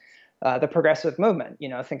the progressive movement.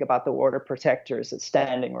 Think about the water protectors at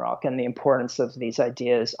Standing Rock and the importance of these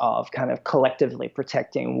ideas of kind of collectively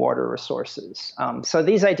protecting water resources. So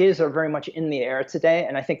these ideas are very much in the air today,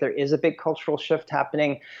 and I think there is a big cultural shift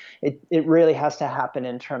happening. It really has to happen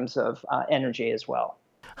in terms of energy as well.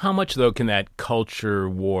 How much, though, can that culture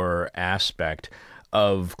war aspect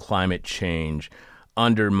of climate change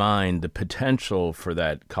undermine the potential for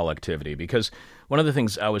that collectivity? Because one of the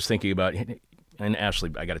things I was thinking about, and Ashley,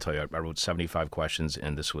 I got to tell you, I wrote 75 questions,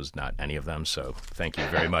 and this was not any of them. So thank you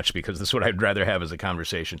very much, because this is what I'd rather have as a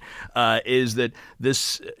conversation, is that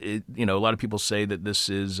this, a lot of people say that this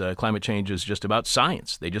is climate change is just about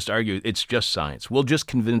science. They just argue it's just science. We'll just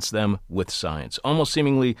convince them with science, almost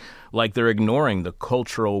seemingly like they're ignoring the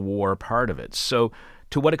cultural war part of it. So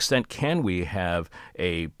to what extent can we have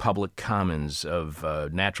a public commons of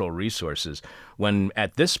natural resources when,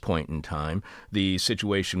 at this point in time, the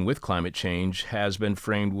situation with climate change has been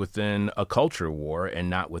framed within a culture war and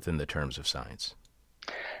not within the terms of science?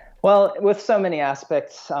 Well, with so many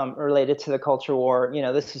aspects related to the culture war,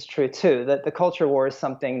 this is true too, that the culture war is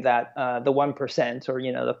something that the 1% or,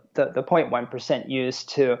 the 0.1% use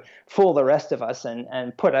to fool the rest of us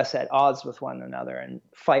and put us at odds with one another and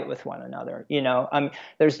fight with one another.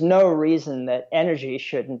 There's no reason that energy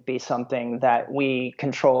shouldn't be something that we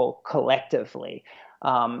control collectively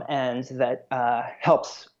and that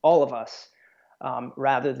helps all of us.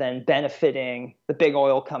 Rather than benefiting the big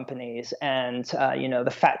oil companies and the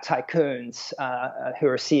fat tycoons who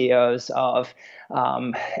are CEOs of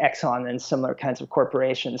Exxon and similar kinds of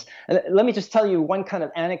corporations. And let me just tell you one kind of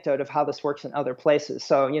anecdote of how this works in other places.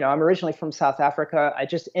 So, I'm originally from South Africa. I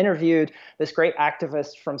just interviewed this great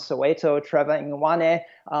activist from Soweto, Trevor Ngwane,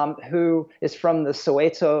 who is from the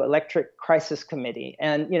Soweto Electric Crisis Committee.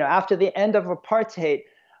 And, after the end of apartheid,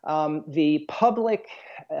 the public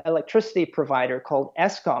electricity provider called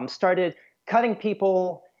Eskom started cutting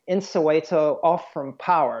people in Soweto off from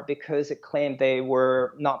power because it claimed they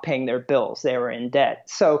were not paying their bills. They were in debt.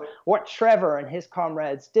 So what Trevor and his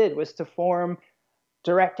comrades did was to form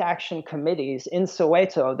direct action committees in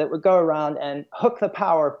Soweto that would go around and hook the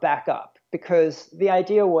power back up, because the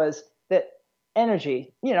idea was that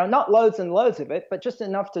energy, not loads and loads of it, but just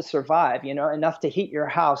enough to survive, enough to heat your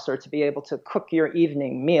house or to be able to cook your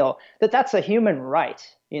evening meal, that's a human right,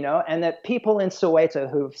 and that people in Soweto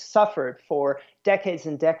who've suffered for decades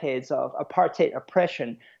and decades of apartheid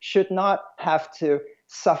oppression should not have to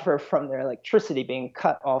suffer from their electricity being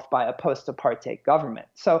cut off by a post-apartheid government.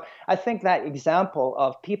 So I think that example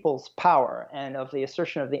of people's power and of the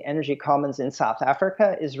assertion of the energy commons in South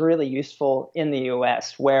Africa is really useful in the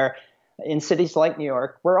US, where in cities like New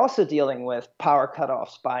York, we're also dealing with power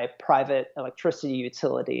cutoffs by private electricity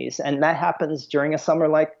utilities. And that happens during a summer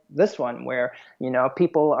like this one, where,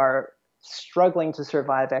 people are struggling to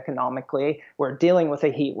survive economically. We're dealing with a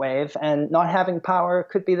heat wave, and not having power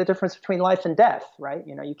could be the difference between life and death, right?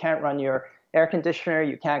 You can't run your air conditioner,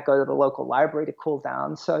 you can't go to the local library to cool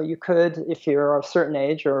down. So you could, if you're of a certain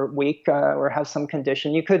age or weak or have some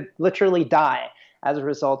condition, you could literally die as a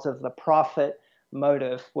result of the profit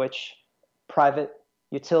motive, which private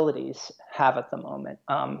utilities have at the moment.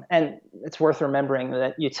 And it's worth remembering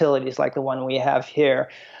that utilities like the one we have here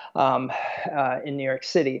in New York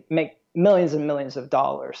City make millions and millions of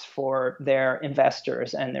dollars for their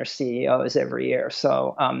investors and their CEOs every year.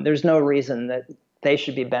 So there's no reason that they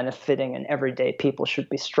should be benefiting and everyday people should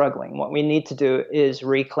be struggling. What we need to do is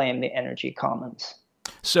reclaim the energy commons.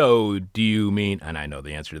 So do you mean, and I know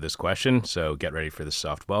the answer to this question, so get ready for the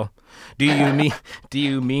softball. Do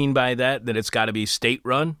you mean by that it's got to be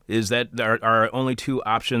state-run? Is that there are only two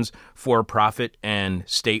options, for-profit and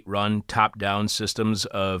state-run, top-down systems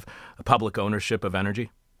of public ownership of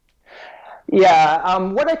energy? Yeah,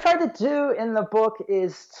 what I try to do in the book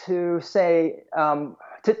is to say,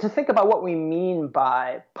 to think about what we mean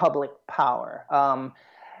by public power.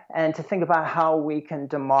 And to think about how we can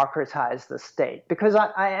democratize the state. Because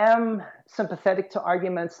I am sympathetic to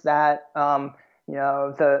arguments that,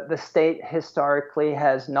 the state historically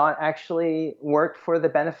has not actually worked for the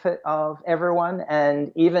benefit of everyone.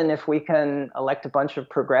 And even if we can elect a bunch of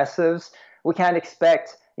progressives, we can't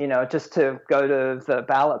expect, just to go to the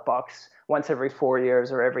ballot box once every 4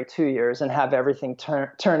 years or every 2 years and have everything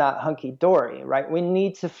turn out hunky-dory, right? We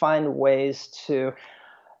need to find ways to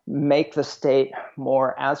make the state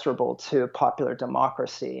more answerable to popular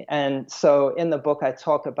democracy. And so in the book, I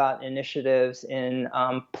talk about initiatives in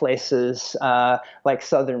places like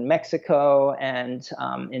southern Mexico and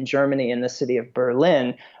in Germany, in the city of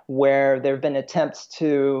Berlin, where there have been attempts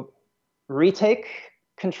to retake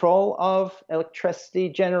control of electricity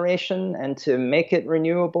generation and to make it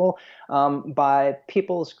renewable by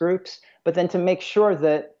people's groups, but then to make sure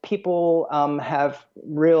that people have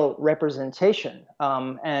real representation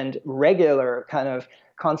and regular kind of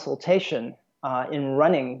consultation in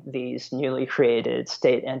running these newly created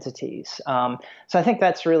state entities. So I think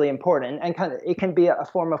that's really important, and kind of it can be a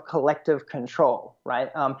form of collective control,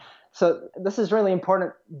 right? So this is really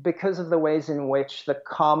important because of the ways in which the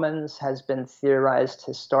commons has been theorized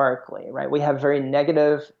historically, right? We have very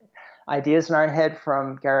negative ideas in our head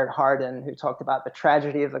from Garrett Hardin, who talked about the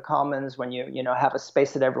tragedy of the commons. When you have a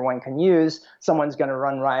space that everyone can use, someone's going to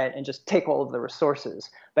run riot and just take all of the resources.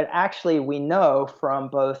 But actually, we know from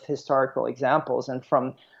both historical examples and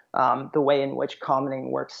from the way in which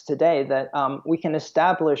commoning works today that we can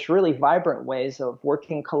establish really vibrant ways of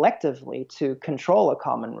working collectively to control a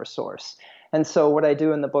common resource. And so what I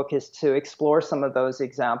do in the book is to explore some of those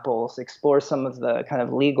examples, explore some of the kind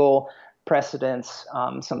of legal precedents,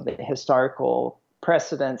 some of the historical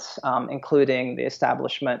precedents, including the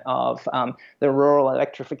establishment of the Rural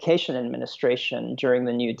Electrification Administration during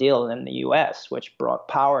the New Deal in the U.S., which brought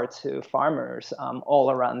power to farmers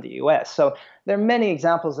all around the U.S. So there are many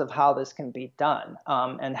examples of how this can be done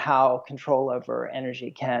and how control over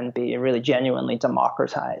energy can be really genuinely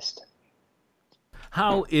democratized.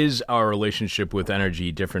 How is our relationship with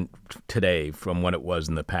energy different today from what it was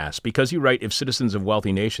in the past? Because you write, if citizens of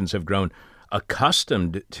wealthy nations have grown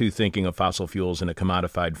accustomed to thinking of fossil fuels in a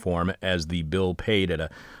commodified form as the bill paid at a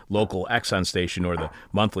local Exxon station or the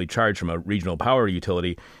monthly charge from a regional power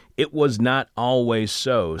utility, it was not always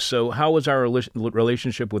so. So how was our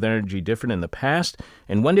relationship with energy different in the past,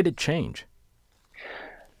 and when did it change?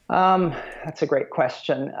 That's a great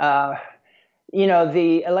question.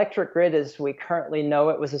 The electric grid as we currently know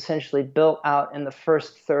it was essentially built out in the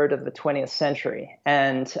first third of the 20th century.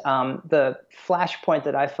 And the flashpoint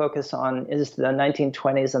that I focus on is the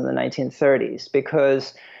 1920s and the 1930s,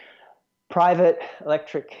 because private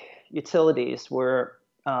electric utilities were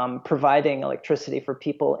providing electricity for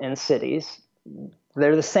people in cities.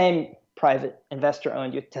 They're the same private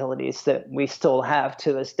investor-owned utilities that we still have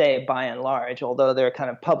to this day, by and large, although they're kind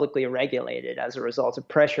of publicly regulated as a result of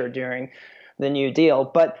pressure during the New Deal.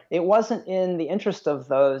 But it wasn't in the interest of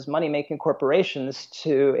those money-making corporations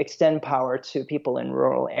to extend power to people in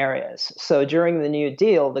rural areas. So during the New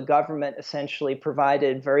Deal, the government essentially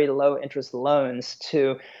provided very low-interest loans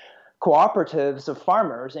to cooperatives of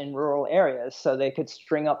farmers in rural areas, so they could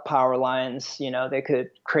string up power lines. They could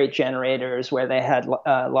create generators where they had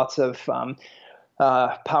lots of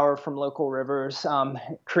power from local rivers,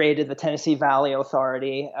 created the Tennessee Valley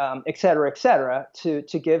Authority, et cetera, to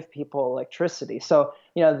give people electricity. So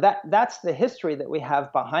that's the history that we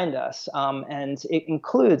have behind us, and it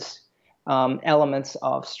includes elements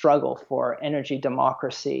of struggle for energy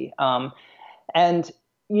democracy. And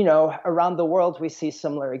around the world, we see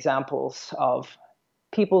similar examples of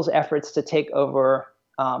people's efforts to take over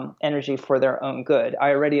energy for their own good.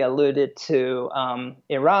 I already alluded to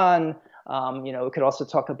Iran. We could also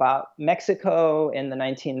talk about Mexico in the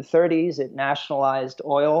 1930s. It nationalized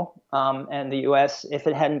oil, and the U.S., if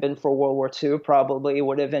it hadn't been for World War II, probably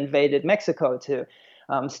would have invaded Mexico to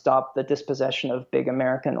stop the dispossession of big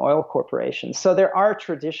American oil corporations. So there are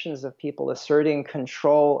traditions of people asserting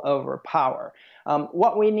control over power.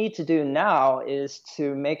 What we need to do now is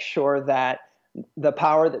to make sure that the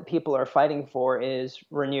power that people are fighting for is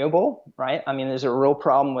renewable, right? I mean, there's a real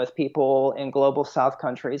problem with people in global South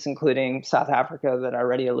countries, including South Africa that I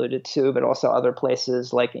already alluded to, but also other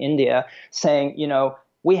places like India, saying,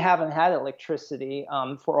 we haven't had electricity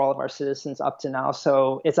for all of our citizens up to now,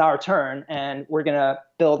 so it's our turn, and we're going to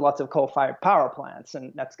build lots of coal-fired power plants,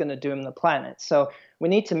 and that's going to doom the planet. So we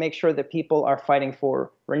need to make sure that people are fighting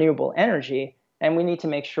for renewable energy, and we need to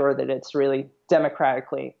make sure that it's really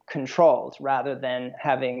democratically controlled rather than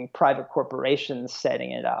having private corporations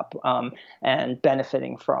setting it up and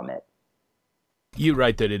benefiting from it. You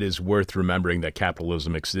write that it is worth remembering that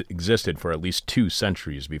capitalism existed for at least 2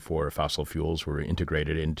 centuries before fossil fuels were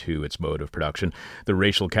integrated into its mode of production. The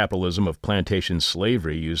racial capitalism of plantation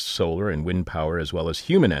slavery used solar and wind power as well as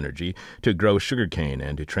human energy to grow sugarcane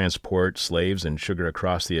and to transport slaves and sugar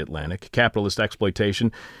across the Atlantic. Capitalist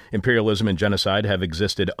exploitation, imperialism, and genocide have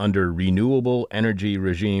existed under renewable energy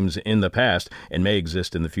regimes in the past and may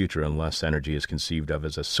exist in the future unless energy is conceived of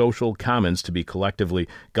as a social commons to be collectively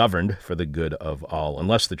governed for the good of all,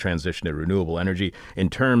 unless the transition to renewable energy in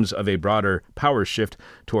terms of a broader power shift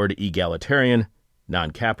toward egalitarian,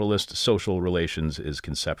 non-capitalist social relations is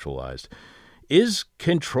conceptualized. Is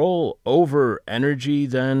control over energy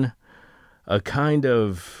then a kind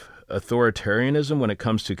of authoritarianism when it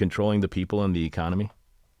comes to controlling the people and the economy?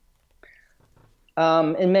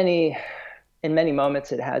 In many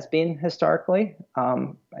moments, it has been historically.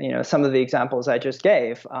 Some of the examples I just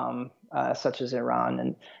gave, such as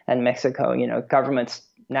Iran and Mexico, governments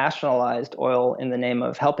nationalized oil in the name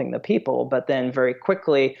of helping the people, but then very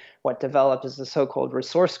quickly what developed is the so-called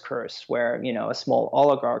resource curse, where a small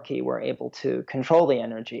oligarchy were able to control the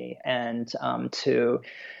energy and to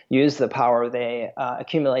use the power they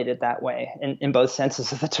accumulated that way, in both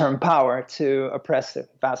senses of the term power, to oppress the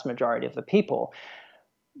vast majority of the people.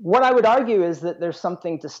 What I would argue is that there's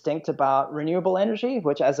something distinct about renewable energy,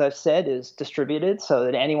 which, as I've said, is distributed so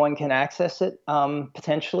that anyone can access it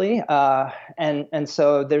potentially. And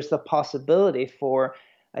so there's the possibility for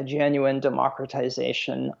a genuine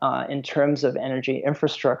democratization in terms of energy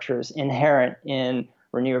infrastructures inherent in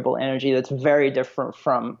renewable energy that's very different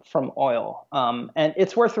from oil. And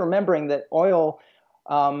it's worth remembering that oil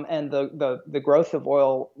and the growth of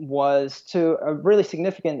oil was, to a really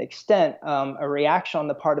significant extent, a reaction on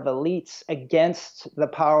the part of elites against the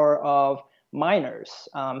power of miners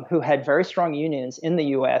who had very strong unions in the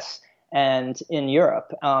U.S. and in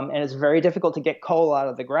Europe. And it's very difficult to get coal out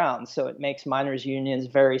of the ground, so it makes miners' unions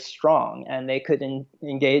very strong, and they could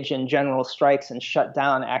engage in general strikes and shut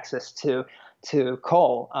down access to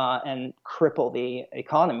coal and cripple the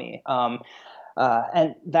economy.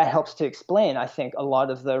 And that helps to explain, I think, a lot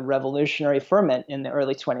of the revolutionary ferment in the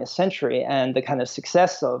early 20th century and the kind of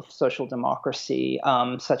success of social democracy,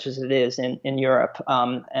 such as it is in Europe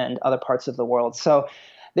and other parts of the world. So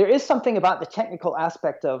there is something about the technical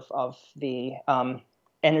aspect of the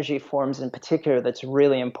energy forms in particular that's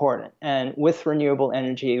really important. And with renewable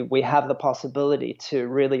energy, we have the possibility to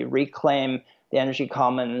really reclaim the energy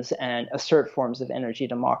commons and assert forms of energy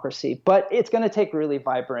democracy. But it's going to take really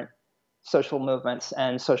vibrant social movements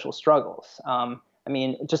and social struggles.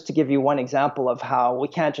 Just to give you one example of how we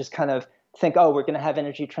can't just kind of think, oh, we're going to have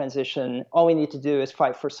energy transition. All we need to do is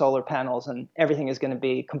fight for solar panels and everything is going to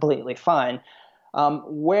be completely fine.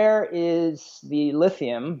 Where is the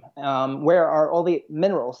lithium? Where are all the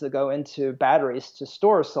minerals that go into batteries to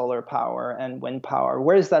store solar power and wind power?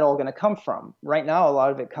 Where is that all going to come from? Right now, a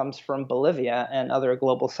lot of it comes from Bolivia and other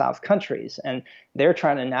global South countries, and they're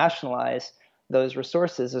trying to nationalize those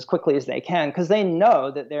resources as quickly as they can, because they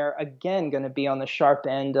know that they're again going to be on the sharp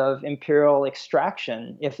end of imperial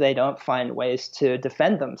extraction if they don't find ways to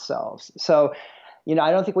defend themselves. So,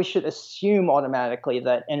 I don't think we should assume automatically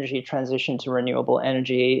that energy transition to renewable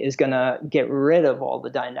energy is going to get rid of all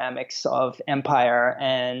the dynamics of empire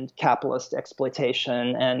and capitalist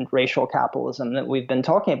exploitation and racial capitalism that we've been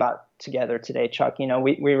talking about together today, Chuck.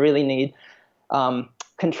 We really need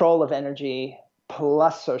control of energy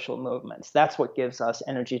plus social movements. That's what gives us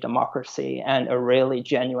energy democracy and a really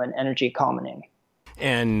genuine energy commoning.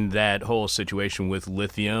 And that whole situation with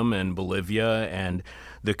lithium and Bolivia and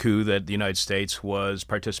the coup that the United States was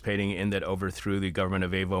participating in that overthrew the government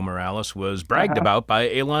of Evo Morales was bragged about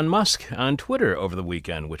by Elon Musk on Twitter over the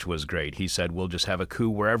weekend, which was great. He said, we'll just have a coup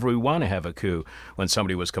wherever we want to have a coup, when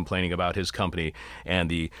somebody was complaining about his company and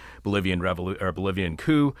the Bolivian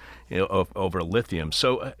coup over lithium.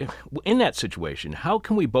 So in that situation, how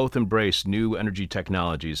can we both embrace new energy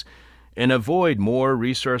technologies and avoid more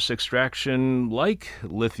resource extraction like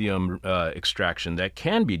lithium extraction that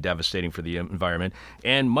can be devastating for the environment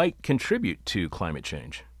and might contribute to climate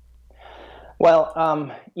change? Well,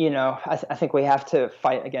 I think we have to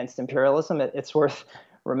fight against imperialism. It's worth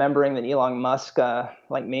remembering that Elon Musk,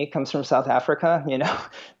 like me, comes from South Africa,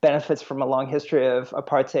 benefits from a long history of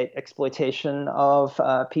apartheid exploitation of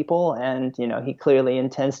people. And, he clearly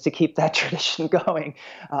intends to keep that tradition going.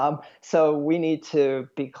 So we need to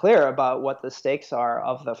be clear about what the stakes are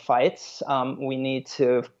of the fights. We need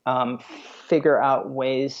to figure out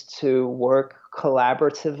ways to work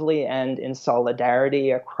collaboratively and in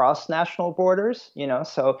solidarity across national borders,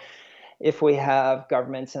 so if we have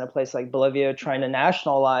governments in a place like Bolivia trying to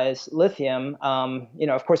nationalize lithium,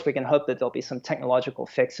 of course we can hope that there'll be some technological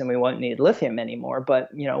fix and we won't need lithium anymore. But,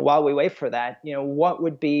 while we wait for that, what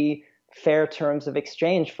would be fair terms of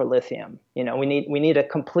exchange for lithium? We need a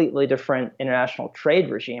completely different international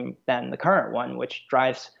trade regime than the current one, which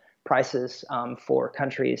drives prices for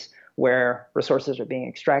countries where resources are being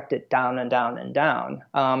extracted down and down and down.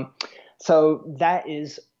 So that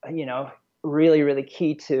is, really, really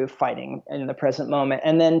key to fighting in the present moment.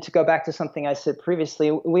 And then to go back to something I said previously,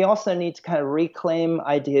 we also need to kind of reclaim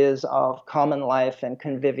ideas of common life and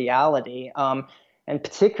conviviality, and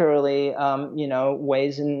particularly,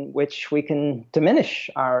 ways in which we can diminish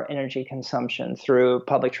our energy consumption through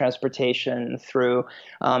public transportation, through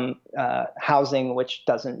housing, which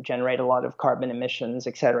doesn't generate a lot of carbon emissions,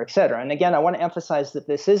 et cetera, et cetera. And again, I want to emphasize that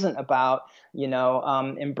this isn't about,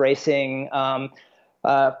 embracing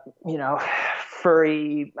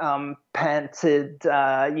furry, panted,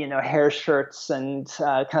 hair shirts and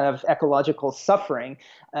kind of ecological suffering.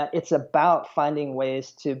 It's about finding ways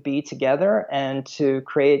to be together and to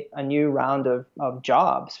create a new round of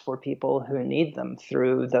jobs for people who need them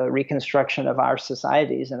through the reconstruction of our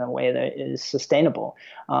societies in a way that is sustainable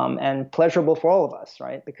and pleasurable for all of us,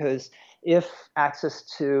 right? Because if access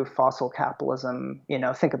to fossil capitalism,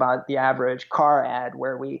 think about the average car ad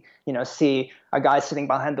where we, see a guy sitting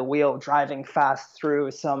behind the wheel driving fast through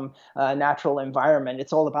some natural environment.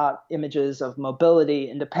 It's all about images of mobility,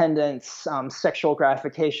 independence, sexual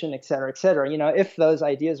gratification, et cetera, et cetera. If those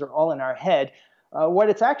ideas are all in our head, what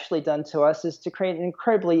it's actually done to us is to create an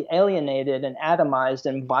incredibly alienated and atomized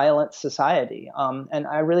and violent society. And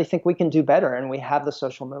I really think we can do better. And we have the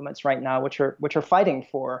social movements right now which are fighting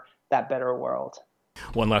for that better world.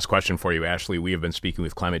 One last question for you, Ashley. We have been speaking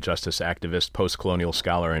with climate justice activist, post-colonial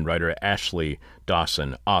scholar, and writer Ashley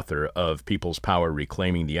Dawson, author of People's Power,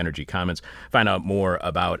 Reclaiming the Energy Commons. Find out more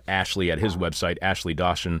about Ashley at his website,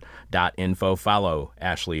 ashleydawson.info. Follow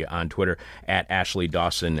Ashley on Twitter at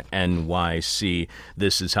AshleyDawsonNYC.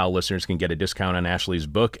 This is how listeners can get a discount on Ashley's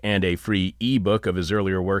book and a free ebook of his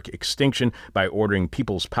earlier work, Extinction, by ordering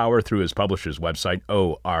People's Power through his publisher's website,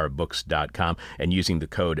 orbooks.com, and using the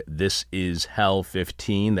code ThisIsHell15.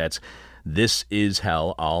 That's This Is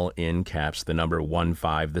Hell, all in caps, the number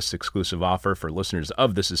 15. This exclusive offer for listeners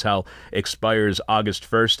of This Is Hell expires August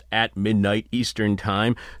 1st at midnight Eastern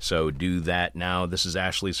Time, so do that now. This is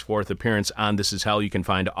Ashley's fourth appearance on This Is Hell. You can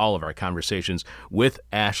find all of our conversations with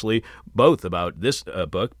Ashley, both about this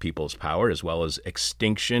book, People's Power, as well as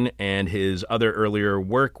Extinction, and his other earlier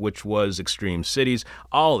work, which was Extreme Cities,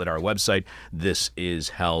 all at our website,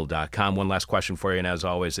 thisishell.com. One last question for you, and as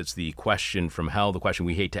always, it's the question from hell, the question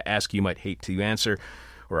we hate to ask, you might hate to answer,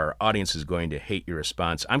 or our audience is going to hate your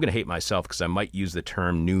response. I'm going to hate myself because I might use the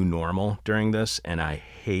term new normal during this, and I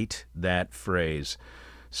hate that phrase.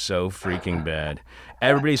 So freaking bad.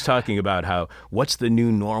 Everybody's talking about how, what's the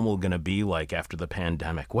new normal going to be like after the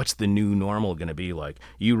pandemic? What's the new normal going to be like?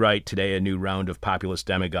 You write today, a new round of populist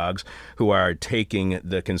demagogues who are taking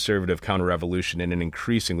the conservative counter-revolution in an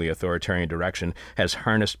increasingly authoritarian direction has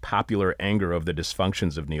harnessed popular anger of the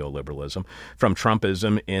dysfunctions of neoliberalism. From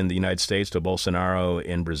Trumpism in the United States to Bolsonaro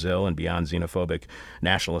in Brazil and beyond, xenophobic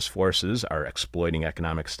nationalist forces are exploiting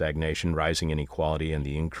economic stagnation, rising inequality, and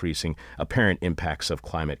the increasing apparent impacts of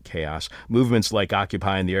climate chaos. Movements like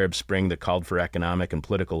Occupy and the Arab Spring that called for economic and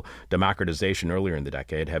political democratization earlier in the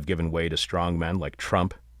decade have given way to strong men like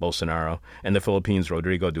Trump, Bolsonaro, and the Philippines'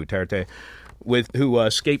 Rodrigo Duterte, who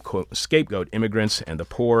scapegoat immigrants and the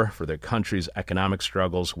poor for their country's economic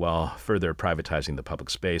struggles while further privatizing the public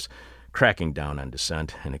space, cracking down on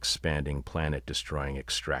dissent, and expanding planet-destroying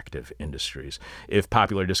extractive industries. If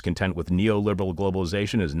popular discontent with neoliberal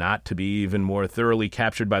globalization is not to be even more thoroughly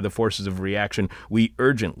captured by the forces of reaction, we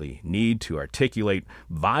urgently need to articulate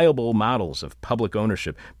viable models of public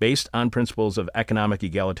ownership based on principles of economic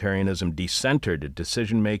egalitarianism, decentered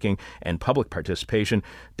decision-making, and public participation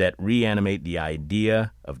that reanimate the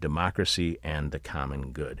idea of democracy and the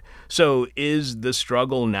common good. So is the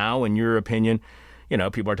struggle now, in your opinion,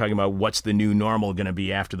 people are talking about what's the new normal going to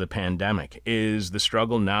be after the pandemic. Is the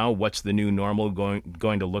struggle now what's the new normal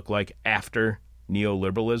going to look like after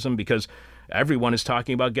neoliberalism? Because everyone is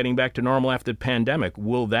talking about getting back to normal after the pandemic.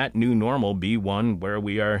 Will that new normal be one where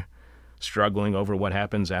we are struggling over what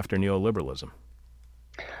happens after neoliberalism?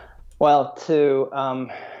 Well, to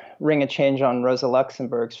ring a change on Rosa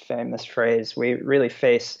Luxemburg's famous phrase, we really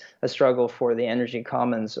face a struggle for the energy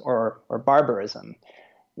commons or barbarism.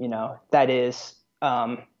 That is,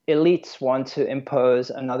 elites want to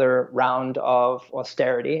impose another round of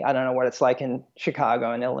austerity. I don't know what it's like in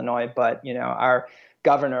Chicago and Illinois, but our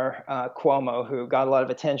governor Cuomo, who got a lot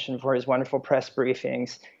of attention for his wonderful press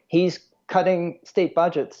briefings, he's cutting state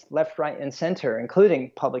budgets left, right, and center,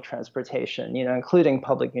 including public transportation, including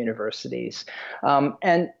public universities,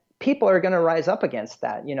 and people are going to rise up against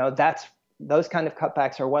that. Those kind of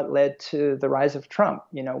cutbacks are what led to the rise of Trump.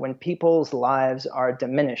 When people's lives are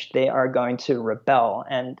diminished, they are going to rebel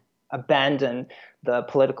and abandon the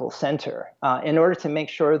political center in order to make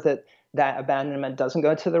sure that abandonment doesn't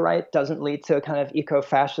go to the right, doesn't lead to a kind of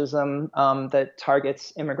eco-fascism that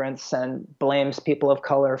targets immigrants and blames people of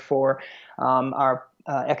color for our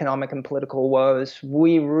economic and political woes.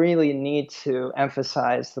 We really need to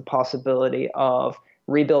emphasize the possibility of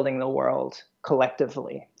rebuilding the world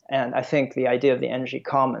collectively. And I think the idea of the energy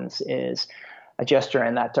commons is a gesture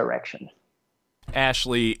in that direction.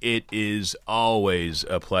 Ashley, it is always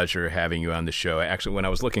a pleasure having you on the show. Actually, when I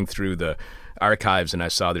was looking through the archives and I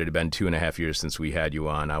saw that it had been 2.5 years since we had you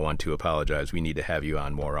on, I want to apologize. We need to have you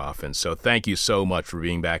on more often. So thank you so much for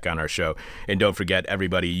being back on our show. And don't forget,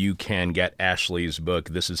 everybody, you can get Ashley's book.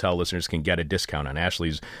 This Is Hell listeners can get a discount on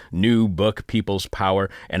Ashley's new book, People's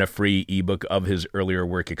Power, and a free ebook of his earlier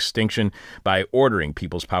work, Extinction, by ordering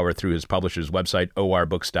People's Power through his publisher's website,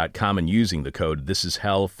 orbooks.com, and using the code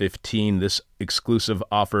ThisIsHell15. This exclusive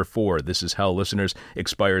offer for This Is Hell listeners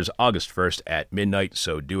expires August 1st at midnight,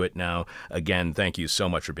 so do it now. Again, thank you so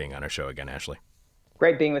much for being on our show again, Ashley.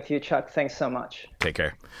 Great being with you, Chuck. Thanks so much. Take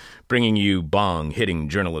care. Bringing you bong-hitting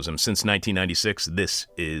journalism since 1996, This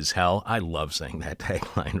Is Hell. I love saying that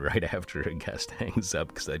tagline right after a guest hangs up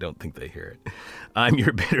because I don't think they hear it. I'm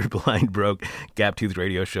your bitter, blind, broke, gap-toothed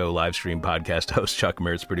radio show, live stream podcast host, Chuck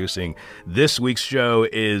Mertz. Producing this week's show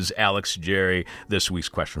is Alex Jerry. This week's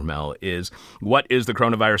question from Hell is, what is the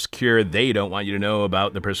coronavirus cure they don't want you to know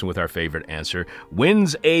about? The person with our favorite answer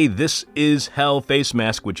wins a This Is Hell face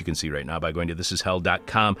mask, which you can see right now by going to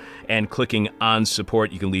thisishell.com and clicking on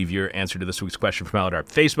support. You can leave your answer to this week's question from Hell at our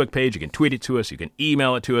Facebook page. You can tweet it to us. You can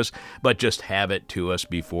email it to us, but just have it to us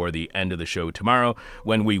before the end of the show tomorrow,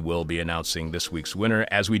 when we will be announcing this week's winner,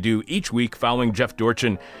 as we do each week following Jeff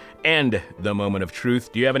Dorchin and the moment of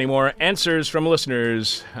truth. Do you have any more answers from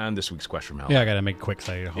listeners on this week's question from Hell? Yeah, I got to make it quick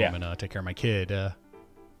so I get home and take care of my kid.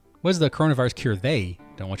 What is the coronavirus cure they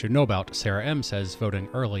don't want you to know about? Sarah M. says voting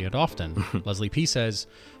early and often. Leslie P. says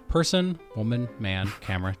person, woman, man,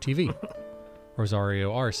 camera, TV.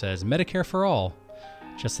 Rosario R. says Medicare for all.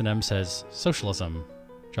 Justin M. says socialism.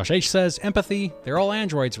 Josh H. says empathy. They're all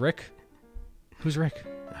androids, Rick. Who's Rick?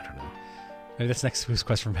 I don't know. Maybe that's next week's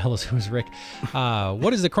question from Hell is who's Rick.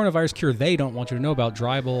 What is the coronavirus cure they don't want you to know about?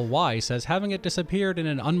 Dribble Y says having it disappeared in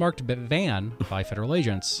an unmarked van by federal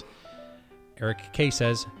agents. Eric K.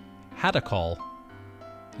 says Hadacol.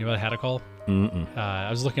 You know what Hadacol? I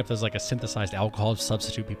was looking up, there's like a synthesized alcohol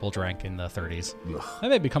substitute people drank in the 30s. Ugh. That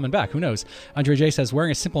may be coming back. Who knows? Andre J says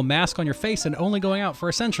wearing a simple mask on your face and only going out for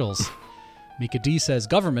essentials. Mika D says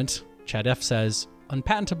government. Chad F says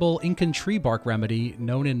unpatentable Incan tree bark remedy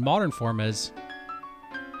known in modern form as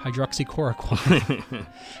hydroxychloroquine.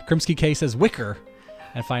 Krimsky K says wicker.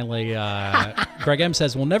 And finally, Greg M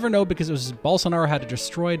says, we'll never know because it was Bolsonaro had it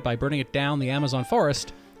destroyed by burning it down the Amazon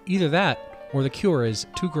forest. Either that or the cure is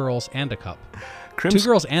 2 girls and a cup. 2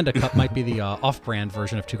 girls and a cup might be the off-brand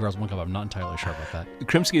version of 2 girls, 1 cup. I'm not entirely sure about that.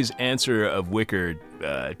 Krimsky's answer of wicker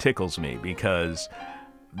tickles me because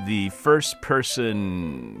the first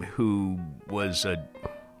person who was a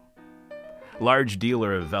large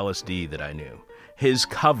dealer of LSD that I knew, his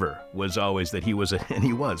cover was always that he was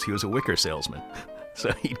a wicker salesman.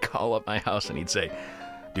 So he'd call up my house and he'd say,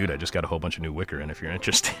 dude, I just got a whole bunch of new wicker in if you're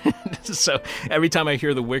interested. So every time I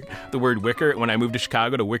hear the word wicker, when I moved to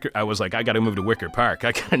Chicago to Wicker, I was like, I got to move to Wicker Park.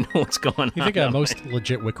 I got to know what's going on. You think most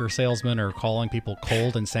legit wicker salesmen are calling people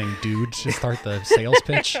cold and saying dude to start the sales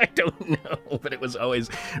pitch? I don't know, but it was always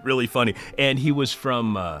really funny. And he was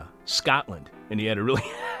from Scotland, and he had a really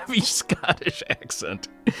heavy Scottish accent.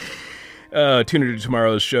 Tune into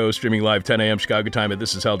tomorrow's show, streaming live 10 a.m. Chicago time at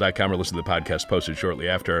thisishell.com, or listen to the podcast posted shortly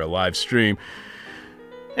after our live stream.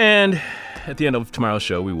 And at the end of tomorrow's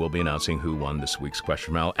show, we will be announcing who won this week's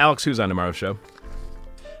question from Alex. Who's on tomorrow's show?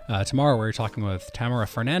 Tomorrow we're talking with Tamara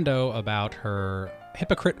Fernando about her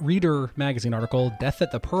Hypocrite Reader magazine article, Death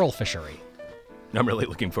at the Pearl Fishery. I'm really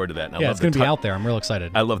looking forward to that. And it's going to be out there. I'm real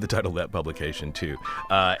excited. I love the title of that publication, too.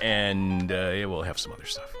 And we'll have some other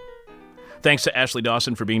stuff. Thanks to Ashley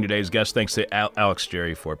Dawson for being today's guest. Thanks to Alex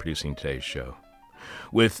Jerry for producing today's show.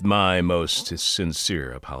 With my most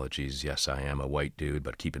sincere apologies, yes, I am a white dude,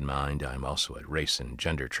 but keep in mind I'm also a race and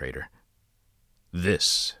gender traitor.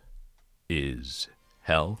 This is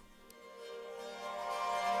Hell.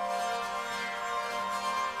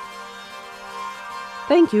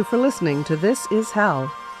 Thank you for listening to This Is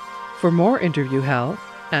Hell. For more interview hell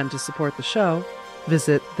and to support the show,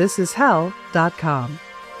 visit thisishell.com.